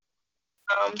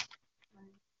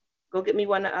Go get me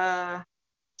one.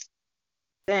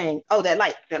 Dang. Oh, that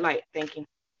light. That light. Thank you.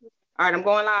 All right, I'm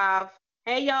going live.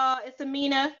 Hey, y'all. It's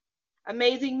Amina.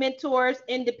 Amazing mentors,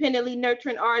 independently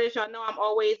nurturing artists. Y'all know I'm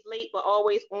always late, but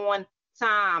always on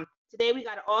time. Today we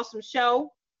got an awesome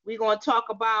show. We're going to talk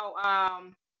about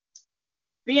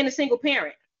being a single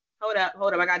parent. Hold up.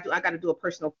 I gotta do a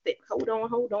personal fit. Hold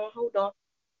on.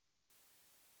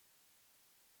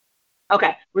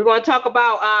 Okay, we're going to talk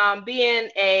about being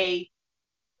a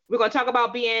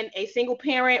single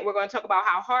parent. We're going to talk about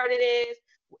how hard it is.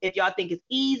 If y'all think it's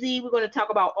easy, we're going to talk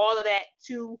about all of that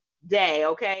today.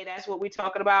 Okay, that's what we're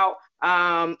talking about.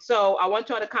 So I want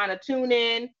y'all to kind of tune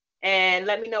in and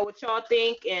let me know what y'all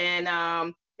think.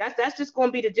 And that's just going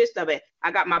to be the gist of it.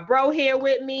 I got my bro here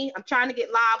with me. I'm trying to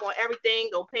get live on everything.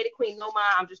 Don't pay the queen no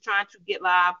mind. I'm just trying to get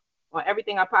live on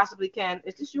everything I possibly can.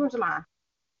 Is this yours or mine?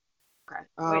 Okay.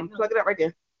 Plug it up right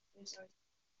there.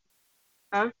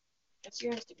 Huh? That's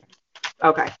your Instagram.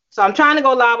 Okay. So I'm trying to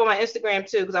go live on my Instagram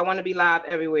too because I want to be live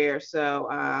everywhere. So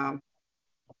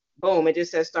boom, it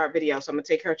just says start video. So I'm gonna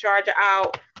take her charger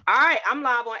out. All right, I'm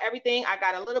live on everything. I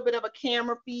got a little bit of a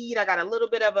camera feed. I got a little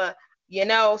bit of a,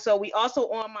 so we also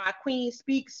on my Queen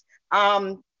Speaks,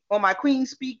 website.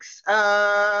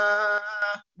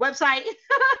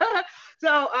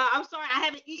 So I'm sorry I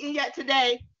haven't eaten yet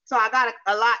today. So I got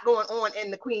a lot going on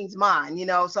in the Queen's mind,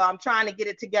 so I'm trying to get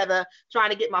it together, trying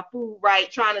to get my food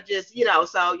right, trying to just,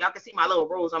 so y'all can see my little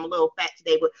rolls. I'm a little fat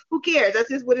today, but who cares? That's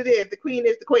just what it is. The Queen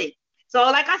is the Queen. So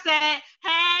like I said,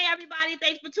 hey, everybody,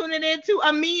 thanks for tuning in to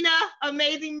A.M.I.N.A,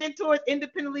 Amazing Mentors,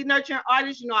 Independently Nurturing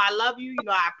Artists. I love you.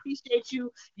 I appreciate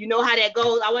you. You know how that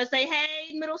goes. I want to say,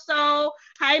 hey, Middle Soul.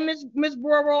 Hi, Miss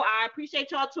Rural. I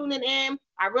appreciate y'all tuning in.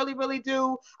 I really, really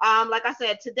do. Like I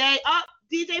said, today,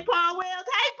 DJ Paul Wells.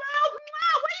 Hey, bro,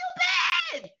 where you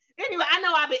been? Anyway, I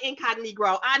know I've been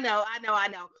incognito. I know.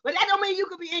 But that don't mean you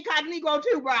could be incognito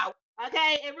too, bro.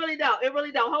 Okay? It really don't.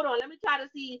 Hold on. Let me try to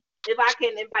see if I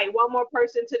can invite one more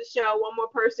person to the show.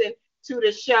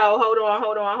 Hold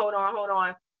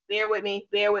on. Bear with me.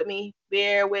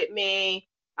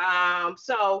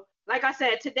 So like I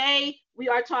said, today we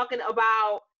are talking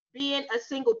about being a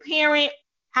single parent,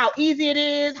 how easy it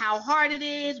is, how hard it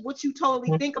is, what you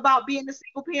totally think about being a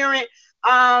single parent.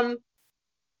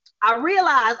 I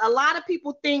realize a lot of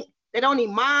people think that only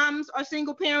moms are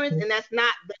single parents, and that's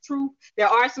not the truth. There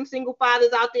are some single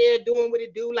fathers out there doing what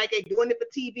it do, like they're doing it for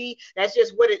TV. That's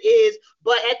just what it is.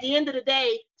 But at the end of the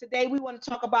day, today we want to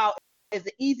talk about, is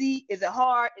it easy? Is it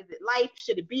hard? Is it life?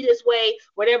 Should it be this way?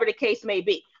 Whatever the case may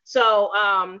be. So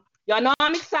y'all know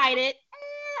I'm excited.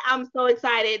 I'm so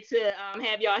excited to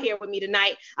have y'all here with me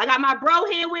tonight. I got my bro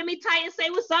here with me. Titan, say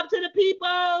what's up to the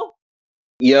people.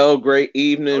 Yo, great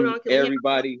evening,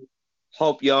 everybody.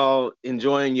 Hope y'all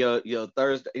enjoying your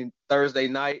Thursday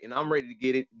night, and I'm ready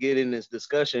to get in this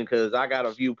discussion because I got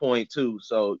a viewpoint too.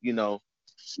 So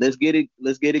let's get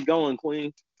it going,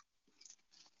 Queen.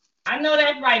 I know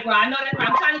that's right, bro. I'm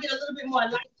trying to get a little bit more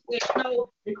light.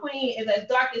 The Queen is as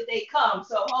dark as they come.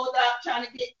 So hold up, trying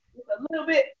to get a little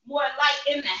bit more light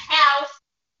in the house.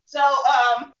 So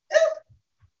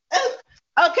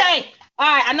okay.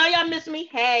 All right, I know y'all miss me.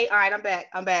 Hey, all right, I'm back.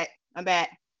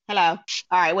 Hello.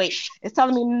 All right, wait. It's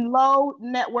telling me low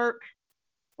network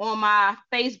on my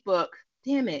Facebook.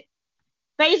 Damn it.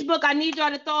 Facebook, I need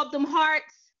y'all to throw up them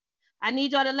hearts. I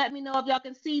need y'all to let me know if y'all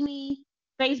can see me.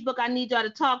 Facebook, I need y'all to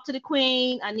talk to the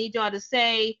Queen. I need y'all to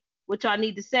say what y'all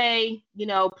need to say.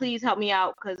 Please help me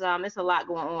out because it's a lot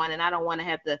going on and I don't want to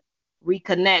have to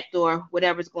reconnect or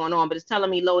whatever's going on, but it's telling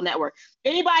me low network.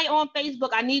 Anybody on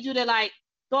Facebook, I need you to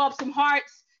throw up some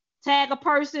hearts, tag a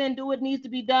person, do what needs to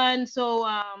be done. So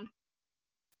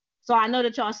I know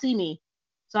that y'all see me.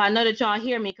 So I know that y'all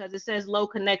hear me because it says low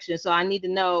connection. So I need to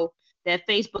know that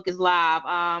Facebook is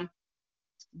live.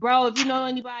 Bro, if you know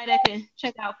anybody that can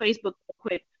check out Facebook real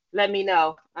quick, let me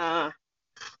know. Damn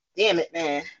it,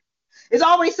 man. It's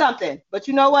always something. But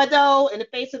you know what, though? In the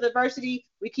face of adversity,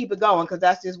 we keep it going because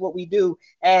that's just what we do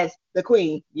as the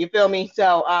Queen. You feel me?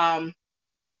 So,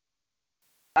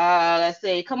 let's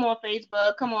see. Come on,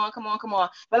 Facebook. Come on.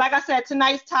 But like I said,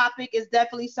 tonight's topic is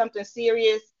definitely something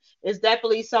serious. It's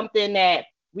definitely something that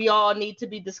we all need to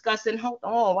be discussing. Hold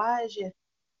on.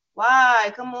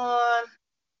 Why? Come on.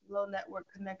 Low network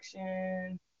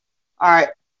connection. All right.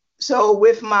 So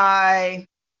with it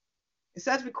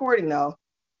says recording though.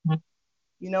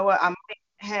 You know what? I might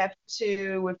have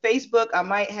to, with Facebook, I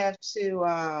might have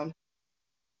to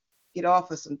get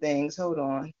off of some things. Hold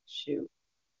on. Shoot.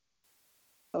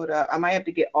 Hold up. I might have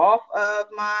to get off of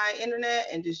my internet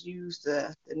and just use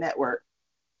the network.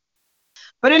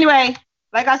 But anyway,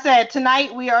 like I said,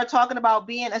 tonight we are talking about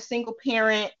being a single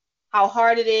parent, how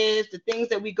hard it is, the things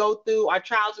that we go through, our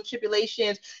trials and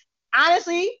tribulations.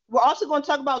 Honestly, we're also going to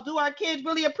talk about, do our kids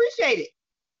really appreciate it?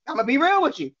 I'm gonna be real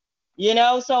with you.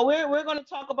 So we're gonna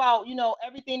talk about,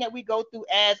 everything that we go through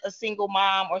as a single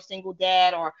mom or single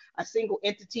dad or a single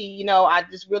entity. I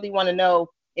just really want to know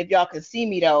if y'all can see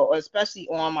me though, especially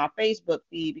on my Facebook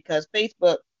feed, because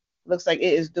Facebook looks like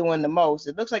it is doing the most.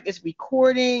 It looks like it's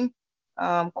recording.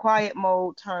 Quiet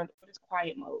mode turned. What is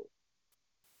quiet mode?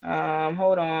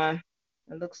 Hold on.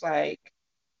 It looks like.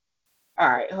 All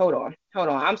right, hold on. Hold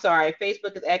on. I'm sorry.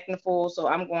 Facebook is acting a fool, so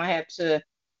I'm going to have to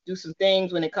do some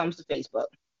things when it comes to Facebook.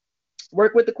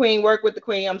 Work with the queen, work with the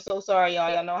queen. I'm so sorry,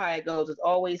 y'all. Y'all know how it goes. It's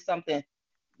always something.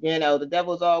 The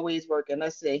devil's always working.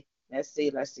 Let's see. Let's see.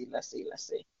 Let's see. Let's see. Let's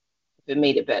see. If it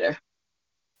made it better.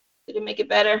 Did it make it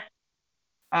better?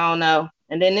 I don't know.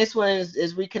 And then this one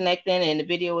is reconnecting and the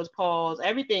video is paused.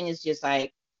 Everything is just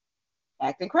like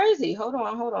acting crazy. Hold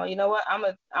on, hold on. You know what? I'm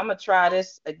gonna try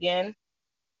this again.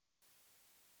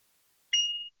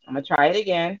 I'm gonna try it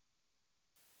again.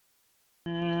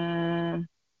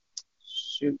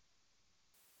 Shoot.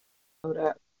 Hold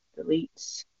up.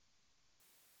 Deletes.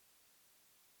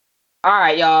 All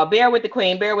right, y'all. Bear with the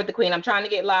queen. Bear with the queen. I'm trying to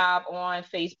get live on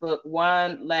Facebook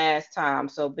one last time.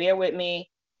 So bear with me.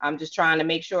 I'm just trying to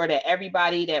make sure that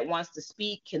everybody that wants to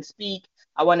speak can speak.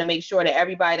 I want to make sure that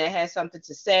everybody that has something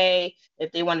to say,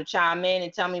 if they want to chime in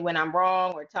and tell me when I'm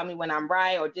wrong or tell me when I'm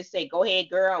right or just say, go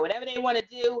ahead, girl, whatever they want to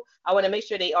do, I want to make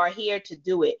sure they are here to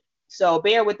do it. So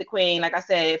bear with the queen. Like I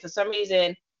said, if for some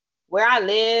reason where I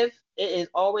live, it is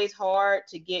always hard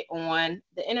to get on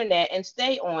the internet and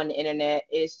stay on the internet.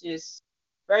 It's just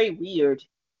very weird.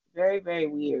 Very, very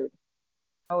weird.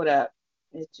 Hold up.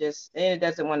 It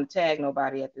doesn't want to tag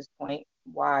nobody at this point.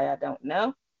 Why, I don't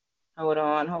know. Hold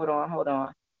on, hold on, hold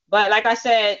on. But like I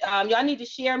said, y'all need to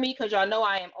share me because y'all know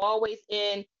I am always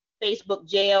in Facebook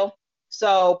jail.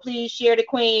 So please share the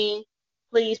queen.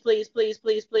 Please, please, please,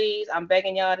 please, please. I'm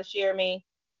begging y'all to share me.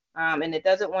 And it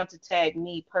doesn't want to tag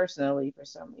me personally for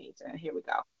some reason. Here we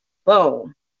go.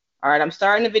 Boom. All right, I'm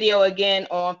starting the video again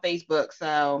on Facebook.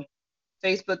 So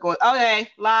Facebook going, okay,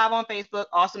 live on Facebook.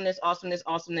 Awesomeness, awesomeness,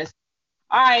 awesomeness.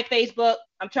 All right, Facebook,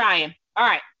 I'm trying. All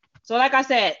right. So like I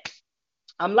said,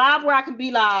 I'm live where I can be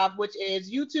live, which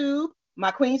is YouTube,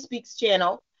 my Queen Speaks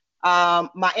channel,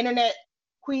 my internet,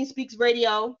 Queen Speaks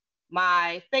Radio.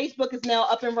 My Facebook is now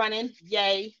up and running.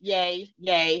 Yay, yay,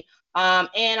 yay.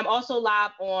 And I'm also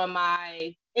live on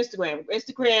my Instagram.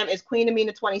 Instagram is Queen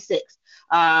A.M.I.N.A 26.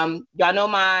 Y'all know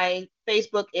my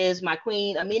Facebook is my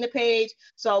Queen A.M.I.N.A page.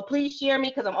 So please share me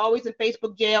because I'm always in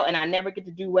Facebook jail and I never get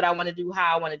to do what I want to do,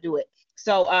 how I want to do it.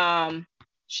 So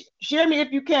share me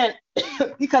if you can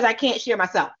because I can't share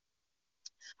myself.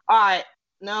 All right.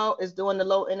 No, it's doing the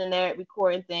low internet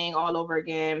recording thing all over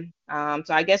again. So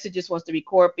I guess it just wants to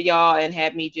record for y'all and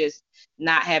have me just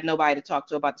not have nobody to talk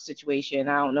to about the situation.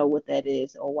 I don't know what that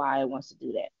is or why it wants to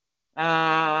do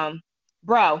that.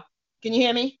 Bro, can you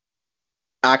hear me?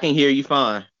 I can hear you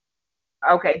fine.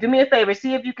 Okay, do me a favor.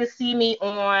 See if you can see me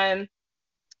on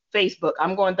Facebook.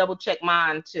 I'm going to double check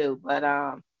mine too, but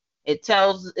it's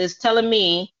telling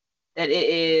me that it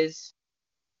is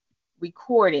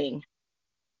recording,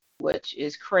 which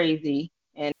is crazy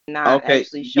and not Okay,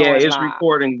 actually yeah, showing it's live.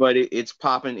 recording, but it's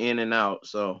popping in and out,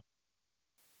 so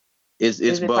it's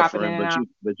Is it popping in buffering, and out?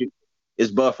 but you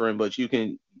it's buffering, but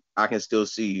I can still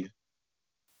see you.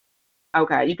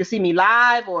 Okay, you can see me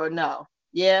live or no?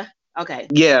 Yeah. Okay.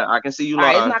 Yeah, I can see you All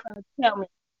right. It's live. not going to tell me.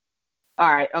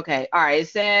 All right. Okay. All right. It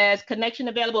says connection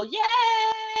available.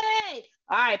 Yay!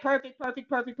 All right. Perfect. Perfect.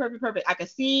 Perfect. Perfect. Perfect. I can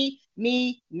see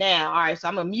me now. All right. So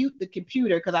I'm gonna mute the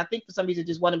computer because I think for some reason it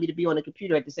just wanted me to be on the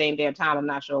computer at the same damn time. I'm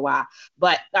not sure why.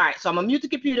 But all right. So I'm gonna mute the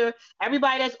computer.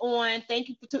 Everybody that's on, thank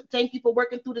you for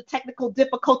working through the technical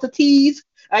difficulties.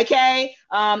 Okay.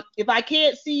 If I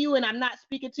can't see you and I'm not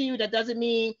speaking to you, that doesn't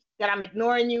mean that I'm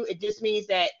ignoring you. It just means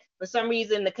that for some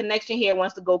reason the connection here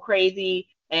wants to go crazy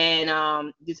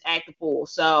and just act a fool.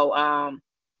 So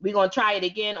we're gonna try it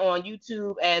again on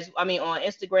YouTube on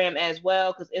Instagram as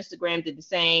well, because Instagram did the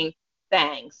same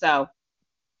thing. So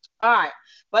all right.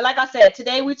 But like I said,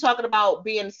 today we're talking about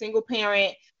being a single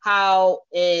parent, how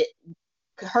it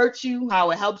hurts you,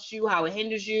 how it helps you, how it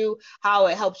hinders you, how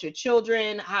it helps your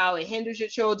children, how it hinders your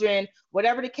children,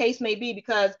 whatever the case may be.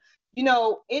 Because, in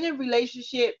a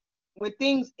relationship, when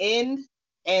things end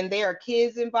and there are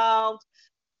kids involved,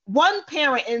 one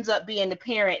parent ends up being the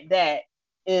parent that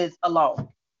is alone,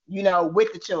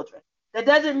 with the children. That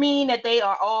doesn't mean that they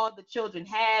are all the children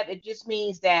have. It just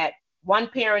means that one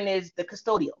parent is the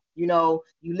custodial. You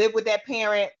live with that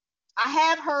parent I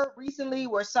have heard recently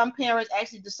where some parents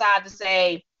actually decide to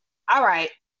say, all right,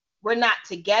 we're not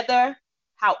together.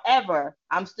 However,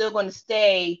 I'm still going to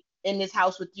stay in this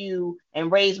house with you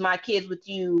and raise my kids with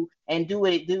you and do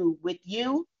what it do with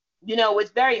you.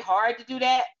 It's very hard to do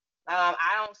that.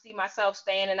 I don't see myself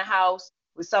staying in a house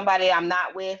with somebody I'm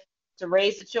not with to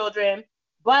raise the children,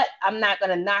 but I'm not going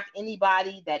to knock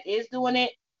anybody that is doing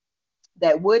it,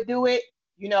 that would do it.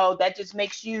 That just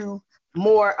makes you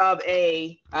more of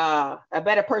a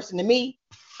better person to me.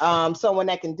 Someone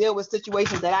that can deal with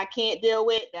situations that I can't deal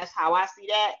with. That's how I see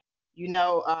that.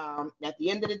 At the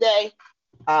end of the day,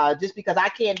 just because I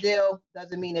can't deal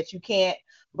doesn't mean that you can't.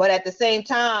 But at the same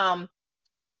time,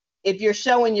 if you're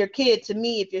showing your kid, to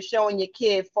me, if you're showing your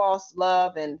kid false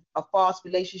love and a false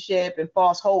relationship and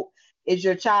false hope, is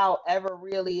your child ever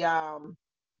really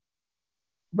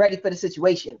ready for the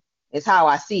situation? Is how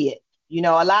I see it.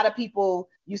 A lot of people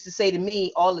used to say to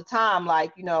me all the time,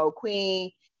 like,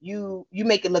 Queen, you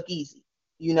make it look easy.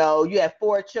 You have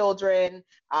 4 children.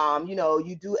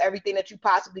 You do everything that you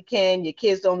possibly can. Your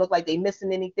kids don't look like they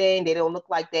missing anything. They don't look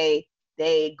like they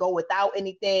go without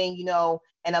anything.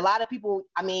 And a lot of people,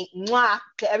 I mean, mwah,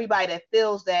 to everybody that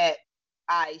feels that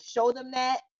I show them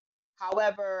that.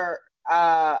 However,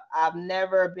 I've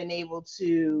never been able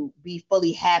to be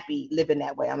fully happy living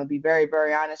that way. I'm gonna be very,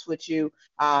 very honest with you.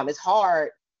 It's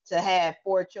hard to have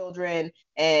 4 children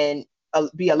and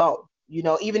be alone.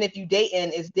 Even if you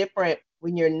dating, it's different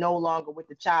when you're no longer with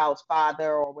the child's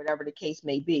father or whatever the case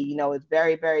may be. It's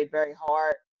very, very, very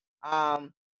hard.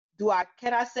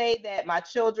 Can I say that my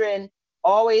children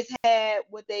always had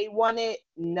what they wanted?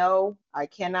 No, I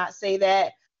cannot say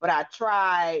that, but I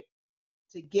tried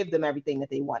to give them everything that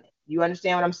they wanted. You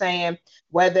understand what I'm saying?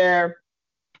 Whether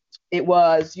it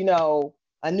was,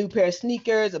 a new pair of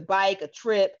sneakers, a bike, a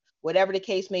trip, whatever the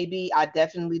case may be, I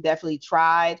definitely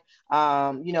tried.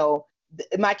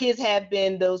 My kids have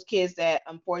been those kids that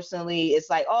unfortunately it's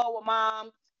like, oh, well,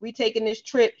 mom, we taking this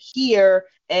trip here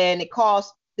and it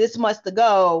costs this much to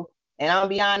go. And I'll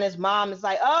be honest, mom is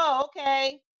like, oh,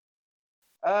 okay.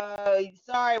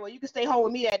 Sorry, well, you can stay home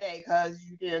with me that day because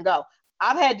you didn't go.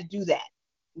 I've had to do that,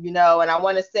 and I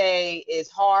want to say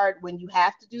it's hard when you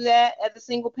have to do that as a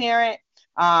single parent.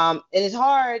 And it's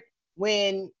hard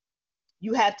when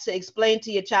you have to explain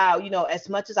to your child, as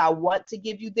much as I want to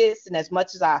give you this and as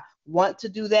much as I want to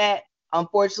do that,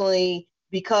 unfortunately,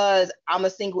 because I'm a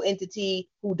single entity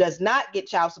who does not get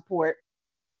child support,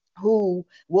 who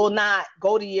will not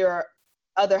go to your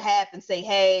other half and say,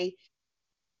 hey,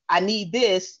 I need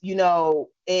this,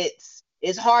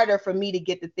 it's harder for me to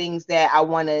get the things that I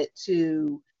wanted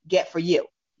to get for you,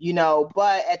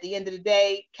 But at the end of the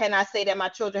day, can I say that my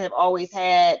children have always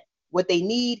had what they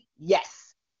need?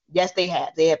 Yes. Yes, they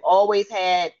have. They have always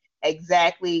had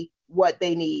exactly what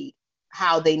they need,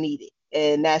 how they need it.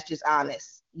 And that's just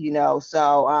honest,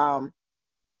 So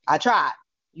I tried,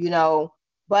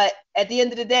 But at the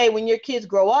end of the day, when your kids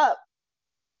grow up,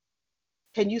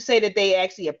 can you say that they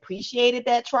actually appreciated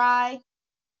that try?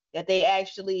 That they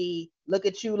actually look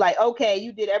at you like, okay,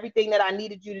 you did everything that I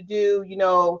needed you to do.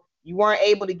 You weren't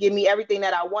able to give me everything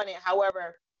that I wanted.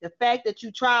 However, the fact that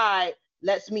you tried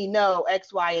lets me know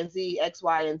X, Y, and Z, X,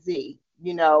 Y, and Z.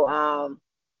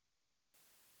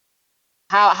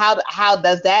 How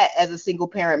does that as a single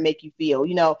parent make you feel?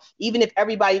 Even if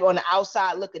everybody on the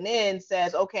outside looking in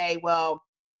says, okay, well,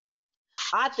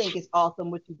 I think it's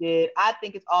awesome what you did. I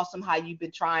think it's awesome how you've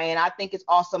been trying. I think it's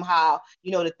awesome how,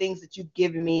 the things that you've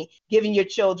given me, giving your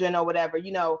children or whatever,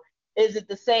 is it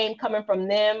the same coming from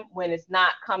them when it's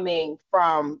not coming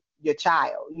from your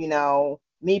child?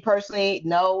 Me personally,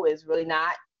 no, it's really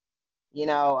not,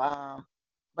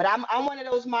 but I'm one of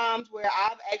those moms where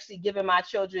I've actually given my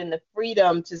children the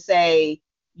freedom to say,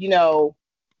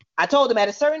 I told them at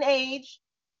a certain age,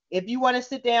 if you want to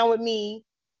sit down with me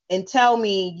and tell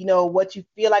me, what you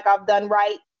feel like I've done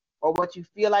right or what you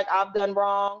feel like I've done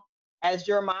wrong, as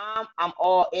your mom, I'm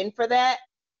all in for that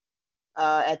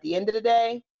at the end of the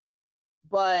day.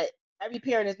 But every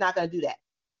parent is not going to do that.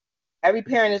 Every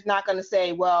parent is not going to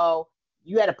say, well,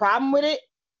 you had a problem with it.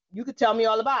 You could tell me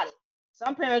all about it.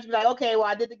 Some parents be like, okay, well,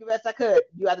 I did the best I could.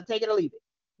 You have to take it or leave it.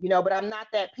 But I'm not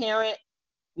that parent.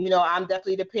 I'm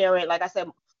definitely the parent. Like I said,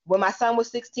 when my son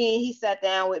was 16, he sat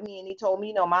down with me and he told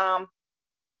me, mom,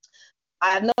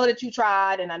 I know that you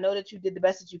tried and I know that you did the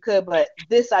best that you could, but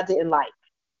this I didn't like,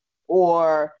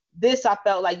 or this I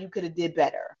felt like you could have did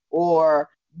better, or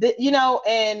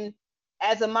and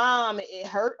as a mom, it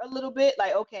hurt a little bit.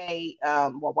 Like, okay,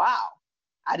 well, wow,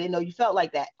 I didn't know you felt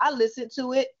like that. I listened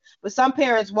to it, but some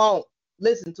parents won't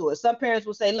listen to it. Some parents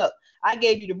will say, look, I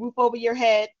gave you the roof over your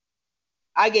head.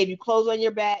 I gave you clothes on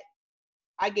your back.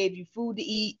 I gave you food to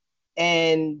eat,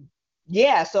 and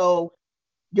yeah, so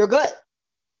you're good.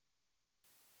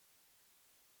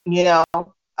 You know,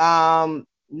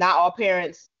 not all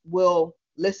parents will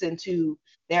listen to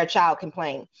their child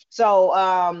complain. So,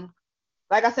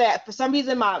 like I said, for some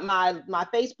reason, my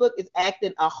Facebook is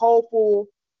acting a whole fool.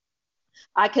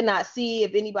 I cannot see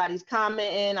if anybody's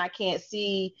commenting. I can't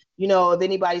see, if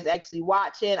anybody's actually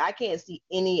watching. I can't see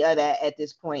any of that at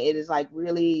this point. It is like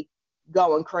really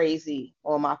going crazy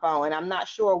on my phone, and I'm not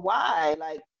sure why.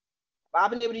 Like, I've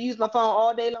been able to use my phone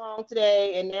all day long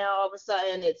today, and now all of a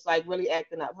sudden it's like really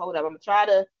acting up. Hold up, I'm gonna try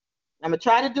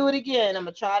to do it again. I'm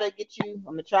gonna try to get you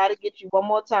one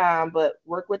more time, but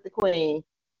work with the queen.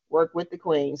 Work with the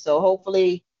queen. So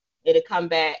hopefully it'll come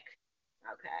back.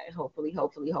 Okay,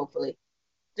 hopefully.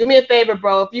 Do me a favor,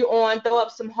 bro. If you on, throw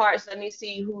up some hearts. Let me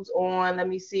see who's on. Let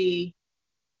me see,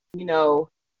 you know,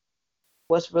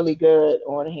 what's really good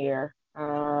on here.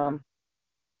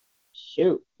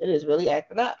 Shoot, it is really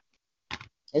acting up.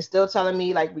 It's still telling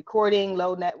me like recording,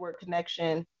 low network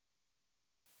connection.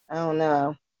 I don't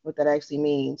know what that actually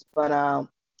means, but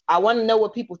I want to know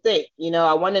what people think.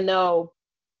 I want to know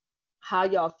how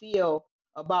y'all feel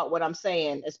about what I'm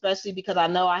saying, especially because I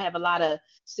know I have a lot of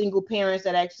single parents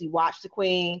that actually watch the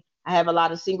Queen. I have a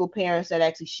lot of single parents that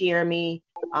actually share me.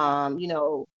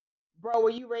 Bro, were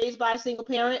you raised by a single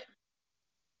parent?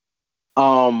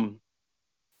 Um,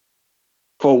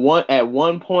 at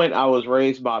one point I was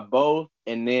raised by both,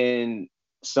 and then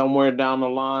somewhere down the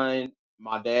line,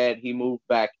 my dad he moved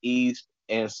back east,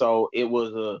 and so it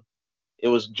was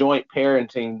joint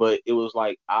parenting, but it was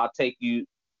like I'll take you,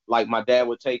 like my dad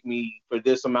would take me for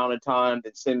this amount of time,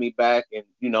 then send me back, and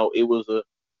it was a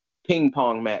ping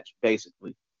pong match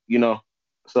basically, you know.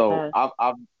 So Uh,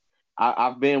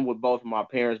 I've been with both of my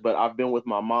parents, but I've been with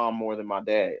my mom more than my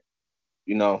dad,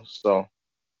 So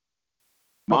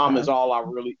mom okay. is all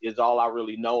I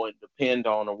really know and depend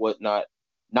on or whatnot.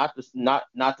 Not to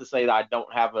say that I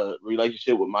don't have a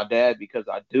relationship with my dad because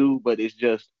I do, but it's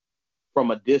just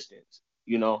from a distance.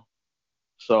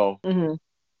 So Mhm.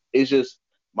 it's just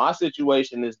my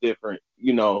situation is different,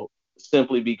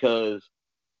 simply because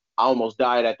I almost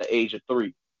died at the age of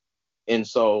 3. And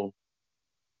so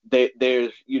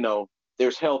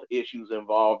there's health issues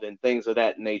involved and things of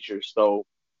that nature. So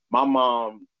my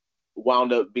mom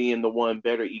wound up being the one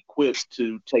better equipped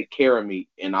to take care of me,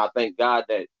 and I thank God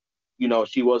that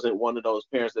she wasn't one of those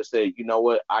parents that said, you know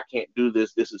what, I can't do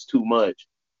this. This is too much.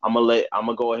 I'm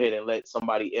gonna go ahead and let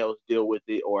somebody else deal with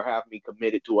it or have me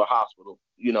committed to a hospital.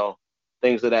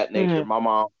 Things of that nature. Mhm. My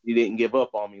mom, she didn't give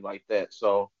up on me like that.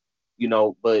 So,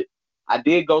 but I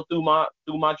did go through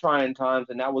my trying times,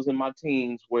 and that was in my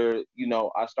teens where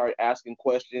I started asking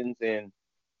questions and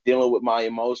dealing with my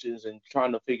emotions and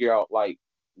trying to figure out like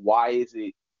why is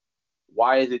it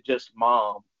why is it just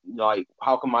mom? Like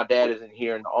how come my dad isn't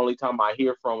here? And the only time I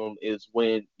hear from him is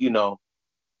when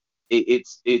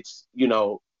it's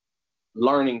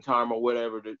learning time or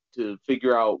whatever to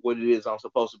figure out what it is I'm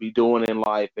supposed to be doing in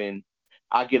life. And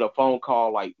I get a phone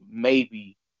call like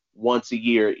maybe once a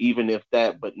year, even if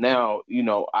that. But now,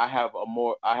 I have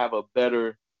a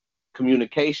better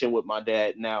communication with my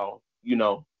dad now.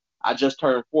 I just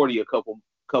turned 40 a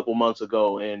couple months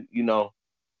ago, and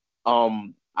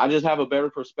I just have a better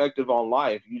perspective on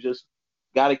life. You just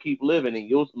got to keep living, and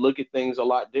you'll look at things a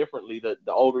lot differently the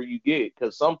older you get.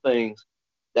 Because some things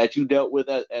that you dealt with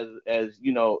as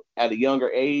at a younger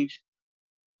age,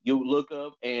 you look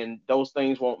up and those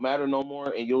things won't matter no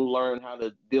more, and you'll learn how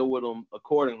to deal with them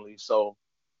accordingly. So,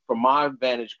 from my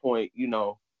vantage point,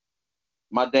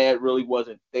 my dad really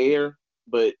wasn't there,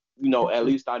 but at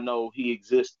least I know he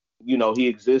exists. He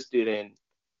existed, and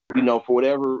for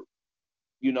whatever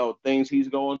things he's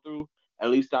going through,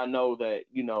 at least I know that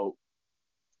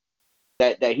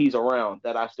that he's around,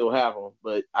 that I still have him.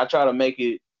 But I try to make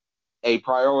it a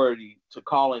priority to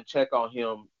call and check on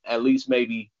him at least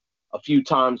maybe a few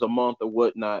times a month or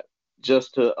whatnot,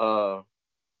 just to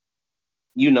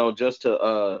just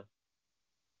to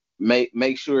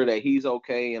make sure that he's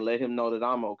okay and let him know that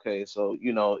I'm okay. So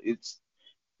it's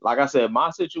like I said,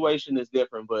 my situation is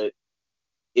different, but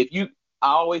if you I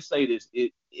always say this,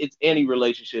 it's any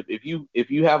relationship. If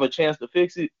you have a chance to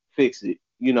fix it, fix it.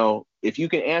 If you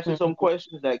can answer some Mhm.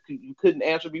 questions that you couldn't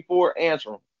answer before,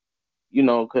 answer them.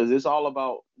 Because it's all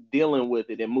about dealing with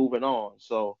it and moving on.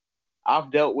 So I've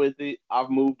dealt with it, I've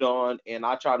moved on, and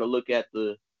I try to look at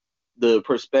the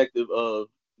perspective of,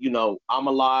 I'm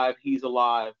alive, he's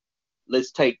alive.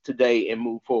 Let's take today and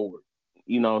move forward.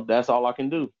 That's all I can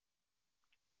do.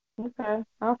 Okay,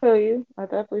 I feel you. I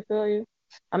definitely feel you.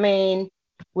 I mean,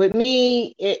 With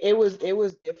me, it was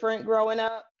different growing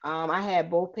up. I had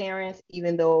both parents,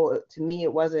 even though to me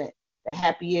it wasn't the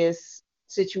happiest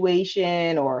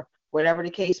situation or whatever the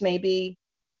case may be.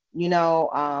 You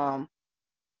know,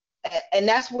 and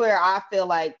that's where I feel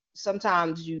like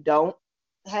sometimes you don't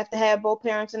have to have both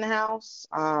parents in the house,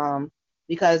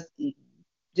 because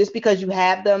just because you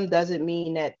have them doesn't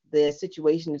mean that the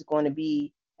situation is going to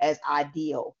be as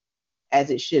ideal as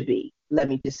it should be. Let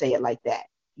me just say it like that.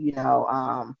 You know,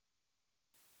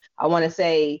 I want to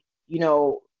say,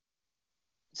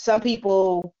 some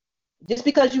people, just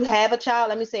because you have a child,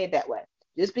 let me say it that way.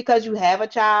 Just because you have a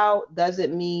child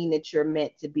doesn't mean that you're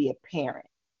meant to be a parent.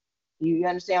 You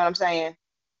understand what I'm saying?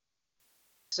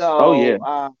 Oh yeah.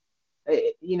 So,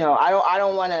 I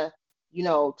don't want to,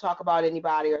 talk about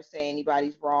anybody or say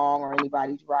anybody's wrong or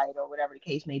anybody's right or whatever the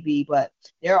case may be. But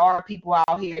there are people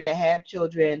out here that have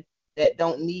children that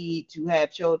don't need to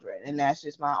have children, and that's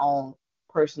just my own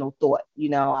personal thought.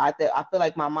 I feel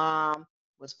like my mom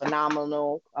was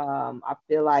phenomenal. I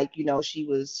feel like she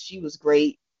was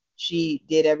great. She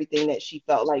did everything that she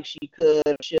felt like she could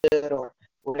or should or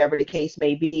whatever the case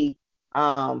may be.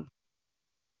 But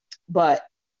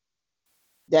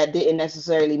that didn't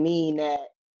necessarily mean that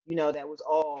that was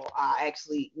all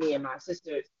actually me and my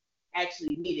sisters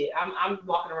actually needed. I'm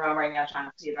walking around right now trying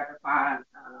to see if I can find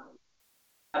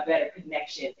a better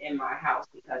connection in my house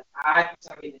because I for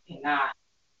some reason cannot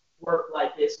work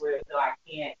like this where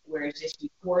it's just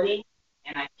recording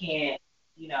and I can't,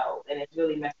 and it's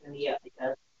really messing me up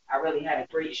because I really had a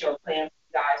great show planned for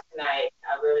you guys tonight.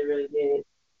 I really, really did.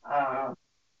 Um,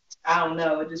 I don't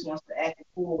know, it just wants to act a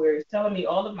fool where it's telling me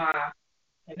all of my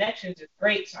connections is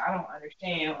great, so I don't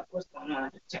understand what's going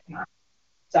on. Just check my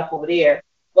stuff over there.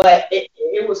 But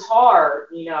it was hard,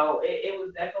 it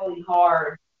was definitely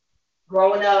hard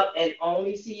growing up and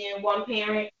only seeing one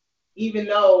parent, even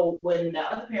though when the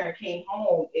other parent came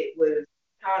home, it was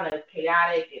kind of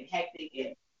chaotic and hectic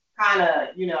and kind of,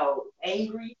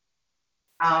 angry.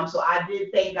 So I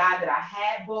did thank God that I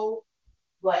had both,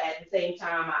 but at the same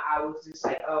time, I was just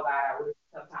like, oh God, I wish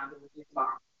sometimes it was just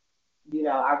mom.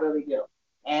 I really do.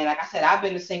 And like I said, I've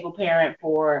been a single parent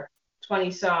for 20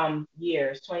 some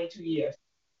years, 22 years.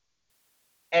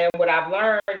 And what I've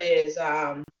learned is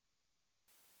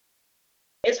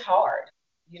it's hard.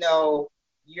 You know,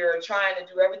 you're trying to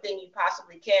do everything you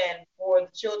possibly can for the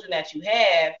children that you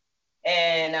have,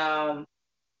 and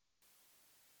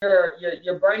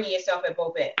you're burning yourself at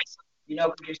both ends.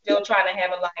 Because you're still trying to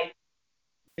have a life.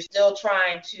 You're still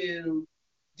trying to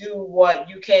do what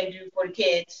you can do for the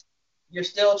kids. You're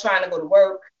still trying to go to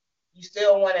work. You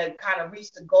still want to kind of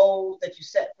reach the goals that you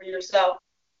set for yourself,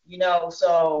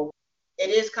 so it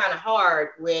is kind of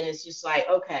hard when it's just like,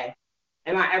 okay,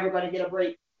 am I ever going to get a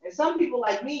break? And some people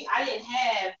like me, I didn't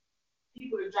have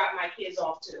people to drop my kids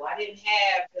off to. I didn't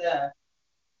have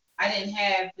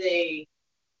the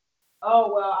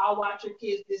oh well, I'll watch your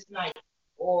kids this night,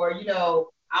 or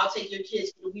I'll take your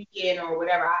kids for the weekend or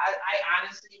whatever. I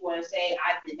honestly want to say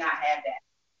I did not have that.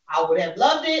 I would have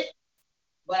loved it,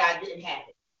 but I didn't have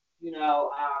it,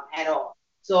 at all.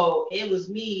 So it was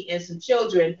me and some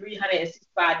children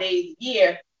 365 days a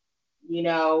year, you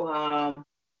know,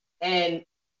 and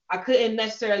I couldn't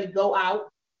necessarily go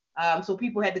out. So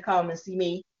people had to come and see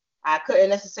me. I couldn't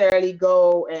necessarily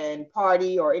go and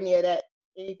party or any of that,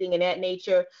 anything in that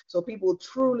nature. So people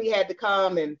truly had to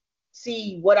come and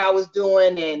see what I was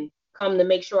doing and come to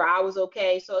make sure I was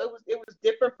okay. So it was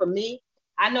different for me.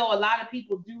 I know a lot of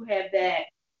people do have that.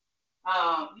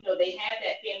 They have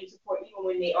that family support even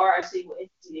when they are a single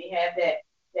entity. They have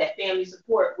that family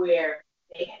support where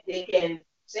they can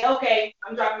say, okay,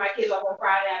 I'm dropping my kids off on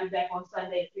Friday. I'll be back on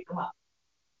Sunday to pick them up.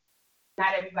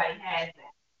 Not everybody has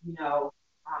that, and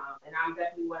I'm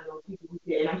definitely one of those people who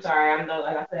did. And I'm sorry, I'm not,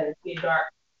 like I said, it's getting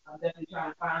dark. I'm definitely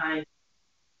trying to find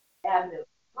avenues.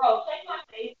 Bro, check my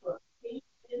Facebook. Can you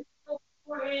it's so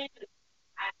important?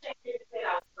 I checked it and said I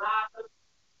was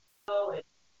live, and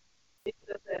it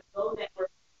just said low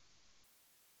network.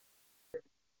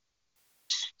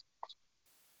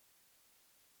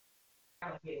 I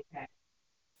don't get it.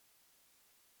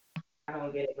 I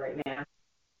don't get it right now.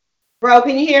 Bro,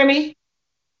 can you hear me?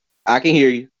 I can hear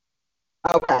you.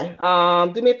 Okay.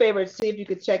 Do me a favor, see if you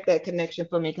could check that connection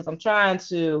for me because I'm trying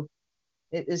to.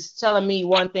 It's telling me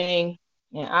one thing,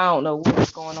 and I don't know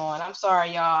what's going on. I'm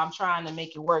sorry, y'all. I'm trying to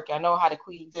make it work. I know how the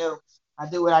queen do. I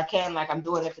do what I can, like I'm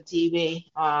doing it for TV.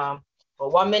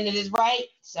 But 1 minute is right,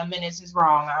 some minutes is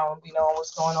wrong. I don't be knowing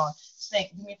what's going on.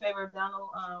 Snake, do me a favor,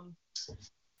 download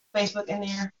Facebook in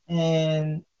there,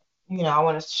 and I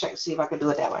want to check see if I can do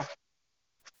it that way.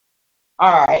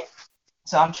 All right.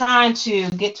 So I'm trying to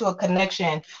get to a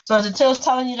connection. So is it still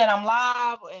telling you that I'm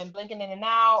live and blinking in and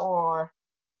out, or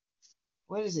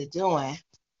what is it doing?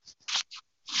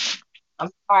 All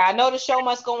right, I know the show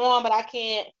must go on, but I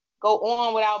can't go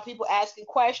on without people asking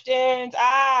questions.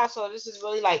 So this is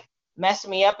really like messing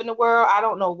me up in the world. I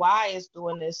don't know why it's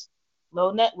doing this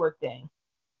low network thing.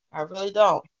 I really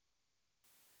don't.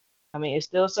 I mean, it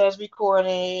still says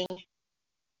recording.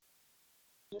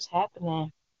 What's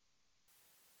happening?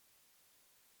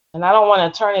 And I don't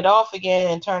want to turn it off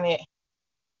again and turn it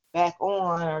back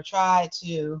on or try to,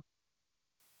 you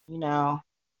know.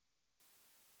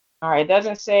 All right, it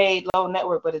doesn't say low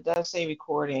network, but it does say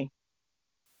recording.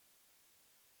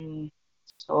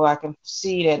 So I can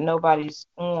see that nobody's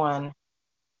on.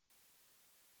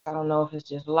 I don't know if it's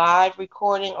just live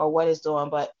recording or what it's doing,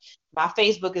 but my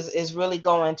Facebook is really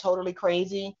going totally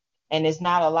crazy and it's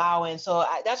not allowing. So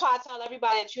that's why I tell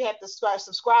everybody that you have to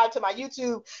subscribe to my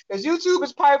YouTube, because YouTube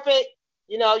is perfect.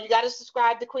 You know, you got to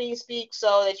subscribe to Queen Speak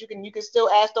so that you can still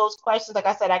ask those questions. Like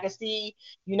I said, I can see,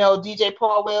 DJ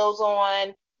Paul Wills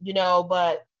on,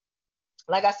 but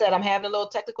like I said, I'm having a little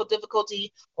technical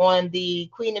difficulty on the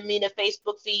Queen A.M.I.N.A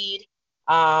Facebook feed.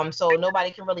 So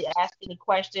nobody can really ask any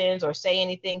questions or say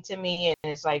anything to me,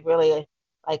 and it's like really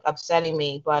like upsetting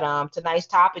me. But tonight's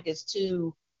topic is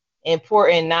too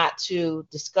important not to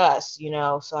discuss,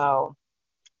 So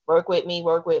work with me,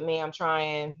 work with me. I'm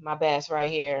trying my best right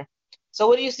here. So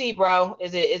what do you see, bro?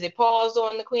 Is it paused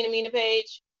on the Queen A.M.I.N.A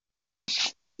page?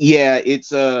 Yeah, it's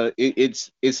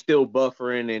still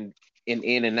buffering and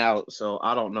in and out, so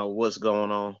I don't know what's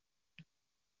going on.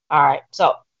 All right,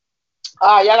 so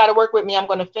y'all got to work with me. I'm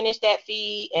going to finish that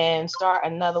feed and start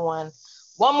another one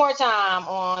more time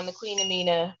on the Queen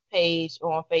A.M.I.N.A page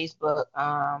on Facebook.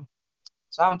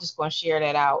 So I'm just going to share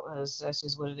that out because that's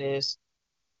just what it is.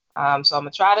 So I'm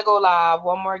going to try to go live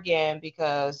one more again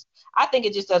because I think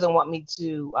it just doesn't want me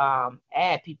to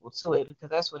add people to it, because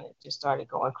that's when it just started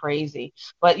going crazy.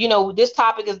 But, this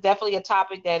topic is definitely a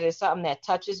topic that is something that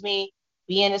touches me,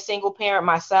 being a single parent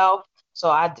myself. So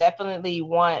I definitely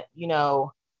want,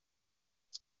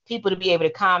 people to be able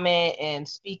to comment and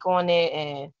speak on it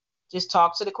and just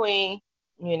talk to the queen,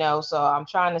 So I'm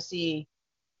trying to see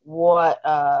what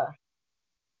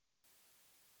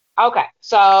okay,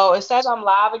 so it says I'm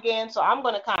live again, so I'm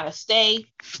going to kind of stay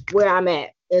where I'm at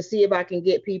and see if I can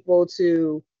get people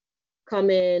to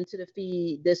come into the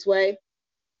feed this way.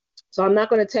 So I'm not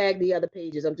going to tag the other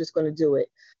pages. I'm just going to do it.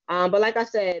 But like I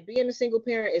said, being a single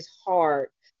parent is hard.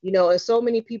 And so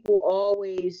many people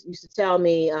always used to tell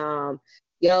me,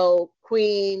 yo,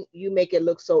 Queen, you make it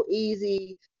look so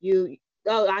easy.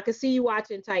 I can see you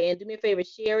watching, Titan. Do me a favor,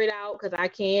 share it out because I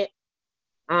can't.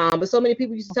 But so many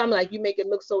people used to tell me, like, you make it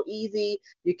look so easy.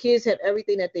 Your kids have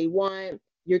everything that they want.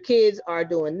 Your kids are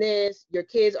doing this. Your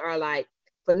kids are like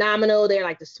phenomenal. They're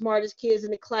like the smartest kids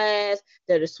in the class.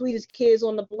 They're the sweetest kids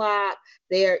on the block.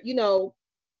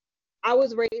 I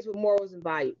was raised with morals and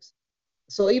values.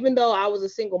 So even though I was a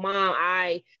single mom,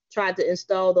 I tried to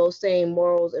install those same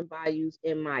morals and values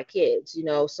in my kids,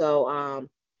 So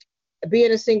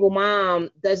being a single mom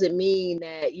doesn't mean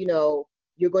that,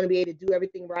 you're going to be able to do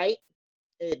everything right.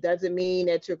 It doesn't mean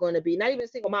that you're going to be not even a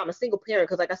single mom, a single parent,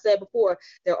 because like I said before,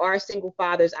 there are single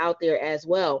fathers out there as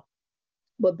well.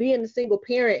 But being a single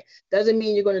parent doesn't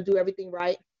mean you're going to do everything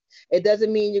right. It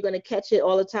doesn't mean you're going to catch it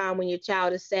all the time when your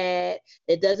child is sad.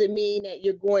 It doesn't mean that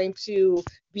you're going to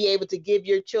be able to give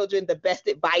your children the best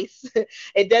advice.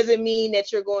 It doesn't mean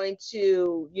that you're going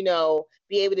to,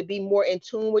 be able to be more in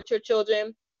tune with your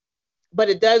children. But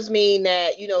it does mean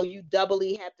that, you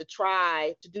doubly have to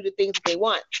try to do the things that they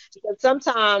want. Because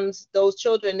sometimes those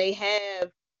children, they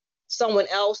have someone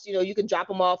else, you can drop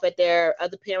them off at their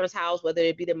other parent's house, whether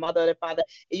it be their mother or their father.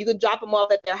 You can drop them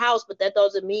off at their house, but that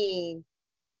doesn't mean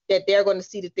that they're going to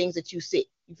see the things that you see.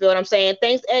 You feel what I'm saying?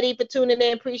 Thanks, Eddie, for tuning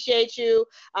in. Appreciate you.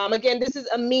 Again, this is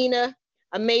A.M.I.N.A,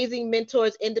 Amazing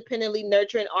Mentors, Independently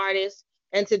Nurturing Artists.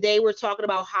 And today we're talking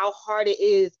about how hard it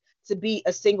is to be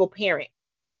a single parent,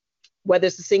 whether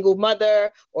it's a single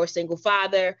mother or a single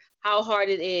father, how hard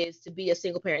it is to be a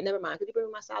single parent. Never mind. Could you bring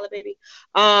me my salad, baby?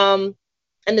 And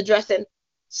the dressing.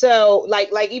 So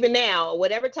like even now,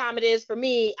 whatever time it is for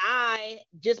me, I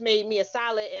just made me a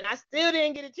salad and I still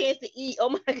didn't get a chance to eat. Oh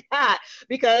my God,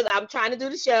 because I'm trying to do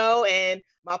the show and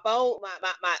my phone,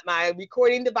 my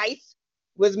recording device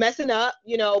was messing up,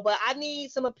 but I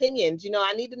need some opinions.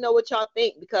 I need to know what y'all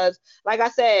think, because like I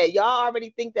said, y'all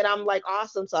already think that I'm like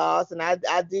awesome sauce and I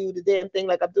do the damn thing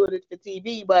like I'm doing it for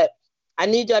TV, but I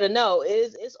need y'all to know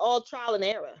it's all trial and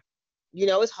error.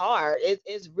 It's hard.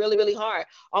 It's really, really hard.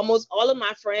 Almost all of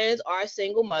my friends are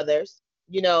single mothers.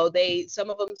 Some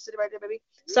of them sit right there, baby.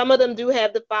 Some of them do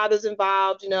have the fathers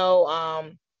involved.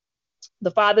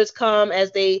 The fathers come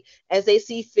as they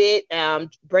see fit,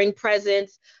 bring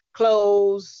presents,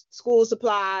 clothes, school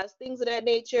supplies, things of that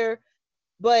nature.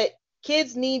 But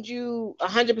kids need you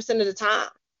 100% of the time.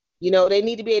 They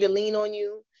need to be able to lean on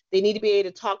you. They need to be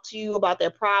able to talk to you about their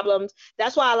problems.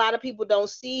 That's why a lot of people don't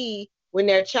see when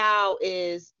their child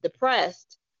is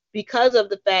depressed, because of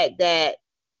the fact that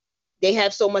they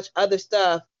have so much other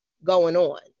stuff going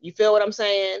on. You feel what I'm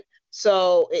saying?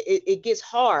 So it gets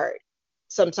hard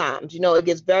sometimes. It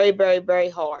gets very, very, very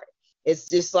hard. It's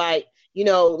just like,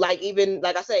 like, even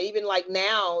like I said, even like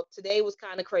now, today was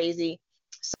kind of crazy.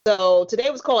 So today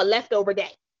was called leftover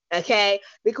day. Okay.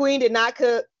 The queen did not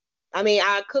cook. I mean,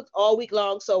 I cooked all week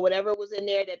long, so whatever was in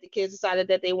there that the kids decided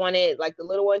that they wanted, like the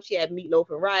little one, she had meatloaf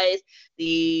and rice.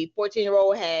 The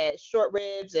 14-year-old had short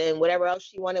ribs and whatever else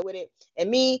she wanted with it.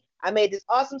 And me, I made this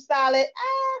awesome salad.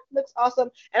 Looks awesome.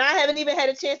 And I haven't even had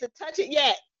a chance to touch it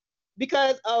yet,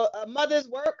 because a mother's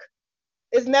work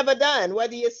is never done,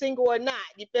 whether you're single or not.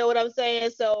 You feel what I'm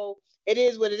saying? So it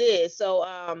is what it is. So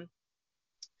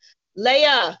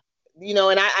Leia,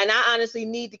 and I honestly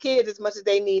need the kids as much as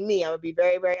they need me. I'm gonna be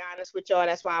very, very honest with y'all.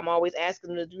 That's why I'm always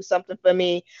asking them to do something for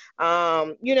me.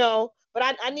 But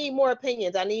I need more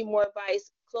opinions. I need more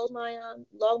advice. Close my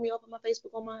log me off on my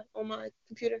Facebook on my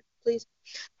computer, please.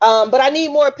 But I need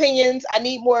more opinions. I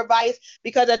need more advice,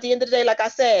 because at the end of the day, like I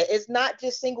said, it's not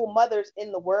just single mothers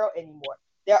in the world anymore.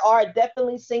 There are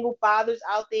definitely single fathers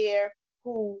out there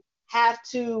who have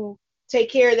to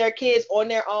take care of their kids on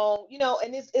their own,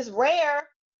 and it's rare,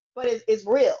 but it's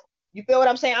real. You feel what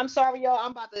I'm saying? I'm sorry, y'all.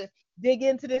 I'm about to dig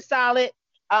into this solid.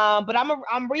 But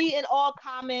I'm reading all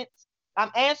comments.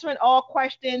 I'm answering all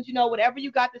questions. Whatever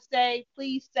you got to say,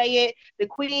 please say it. The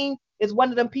queen is one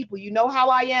of them people. You know how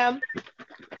I am.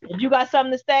 If you got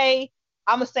something to say,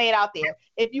 I'm gonna say it out there.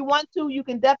 If you want to, you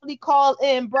can definitely call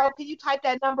in, bro. Can you type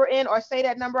that number in or say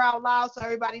that number out loud so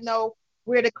everybody know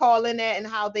where to call in at and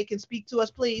how they can speak to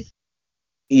us, please?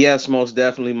 Yes, most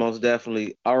definitely, most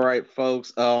definitely. All right,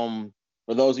 folks. For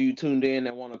those of you tuned in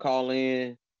that want to call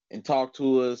in and talk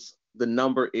to us, the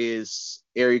number is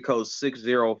area code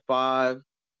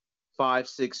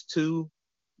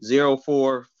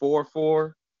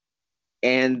 605-562-0444.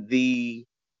 And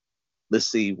let's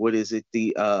see, what is it?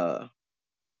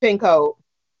 Pin code.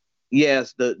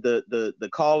 Yes, the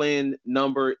call in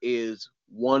number is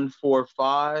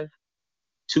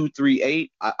 145-238.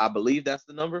 I believe that's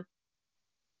the number.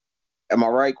 Am I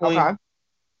right, Queen? Okay.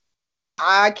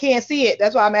 I can't see it.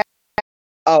 That's why I'm asking.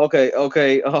 Oh, okay,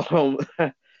 okay.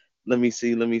 Let me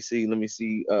see, let me see, let me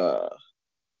see.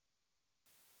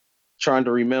 Trying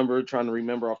to remember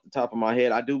off the top of my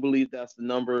head. I do believe that's the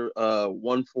number.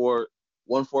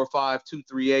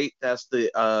 145-238. That's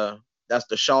the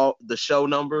show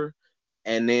number,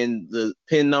 and then the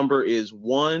pin number is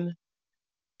 1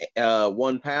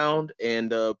 pound,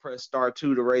 and press star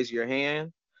 2 to raise your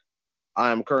hand.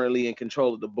 I am currently in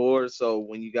control of the board, so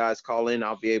when you guys call in,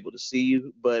 I'll be able to see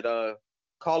you. But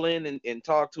call in and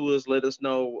talk to us. Let us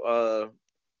know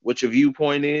what your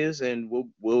viewpoint is, and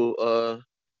we'll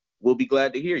be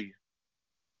glad to hear you.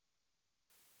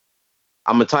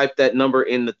 I'm gonna type that number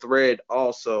in the thread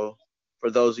also for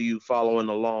those of you following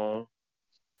along.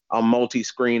 I'm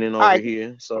multi-screening All over right.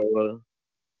 here, so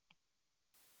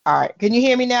All right. Can you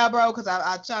hear me now, bro? Because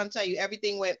I trying to tell you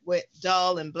everything went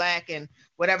dull and black and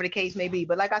whatever the case may be.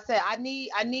 But like I said, I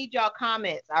need y'all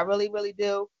comments. I really, really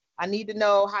do. I need to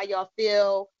know how y'all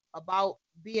feel about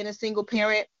being a single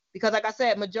parent, because like I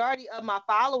said, majority of my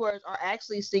followers are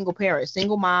actually single parents,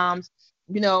 single moms.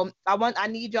 I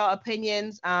need y'all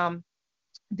opinions.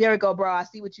 There we go, bro. I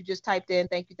see what you just typed in.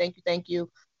 Thank you, thank you, thank you.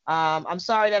 I'm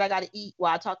sorry that I got to eat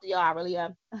while I talk to y'all. I really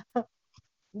am.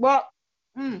 Well,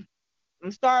 I'm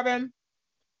starving.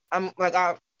 I'm like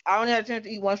I only had a chance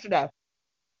to eat once today.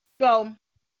 So,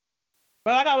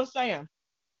 but like I was saying,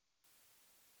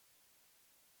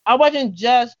 I wasn't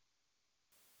just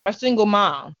a single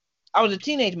mom. I was a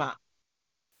teenage mom.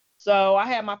 So I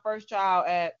had my first child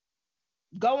at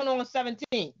going on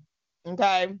 17.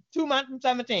 Okay, 2 months from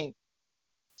 17.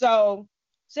 So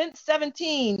since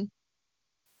 17,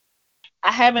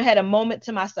 I haven't had a moment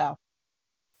to myself.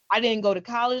 I didn't go to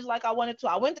college like I wanted to.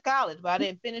 I went to college, but I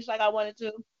didn't finish like I wanted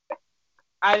to.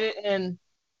 I didn't.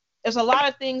 There's a lot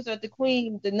of things that the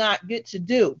queen did not get to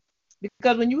do,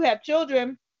 because when you have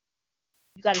children,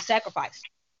 you got to sacrifice.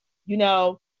 You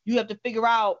have to figure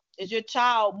out, is your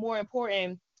child more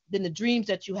important than the dreams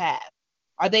that you have?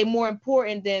 Are they more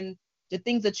important than the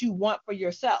things that you want for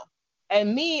yourself?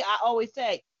 And me, I always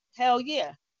say, hell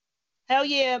yeah. Hell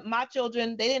yeah, my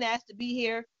children, they didn't ask to be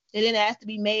here. It didn't ask to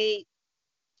be made.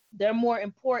 They're more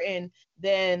important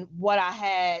than what I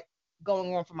had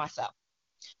going on for myself.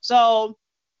 So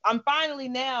I'm finally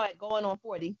now at going on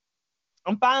 40.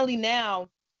 I'm finally now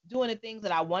doing the things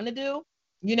that I want to do,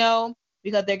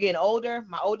 because they're getting older.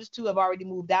 My oldest two have already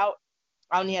moved out.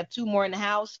 I only have two more in the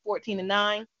house, 14 and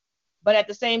 9. But at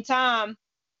the same time,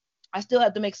 I still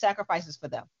have to make sacrifices for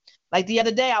them. Like the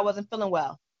other day, I wasn't feeling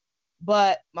well,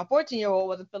 but my 14-year-old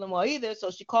wasn't feeling well either.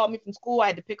 So she called me from school. I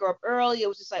had to pick her up early. It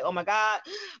was just like, oh my God,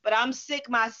 but I'm sick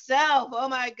myself. Oh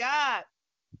my God.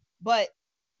 But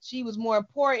she was more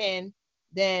important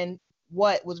than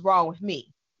what was wrong with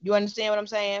me. You understand what I'm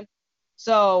saying?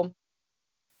 So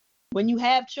when you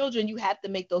have children, you have to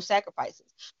make those sacrifices.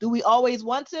 Do we always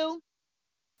want to?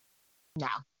 No.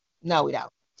 No, we don't.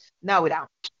 No, we don't.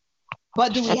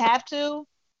 But do we have to?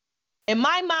 In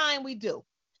my mind, we do.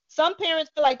 Some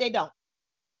parents feel like they don't.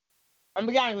 I'm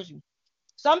gonna be honest with you.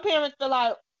 Some parents feel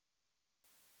like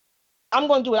I'm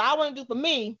gonna do what I want to do for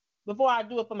me before I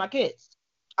do it for my kids.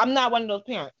 I'm not one of those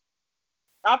parents.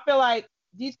 I feel like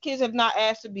these kids have not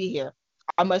asked to be here.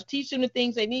 I must teach them the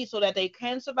things they need so that they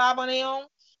can survive on their own.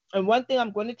 And one thing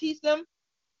I'm going to teach them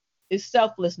is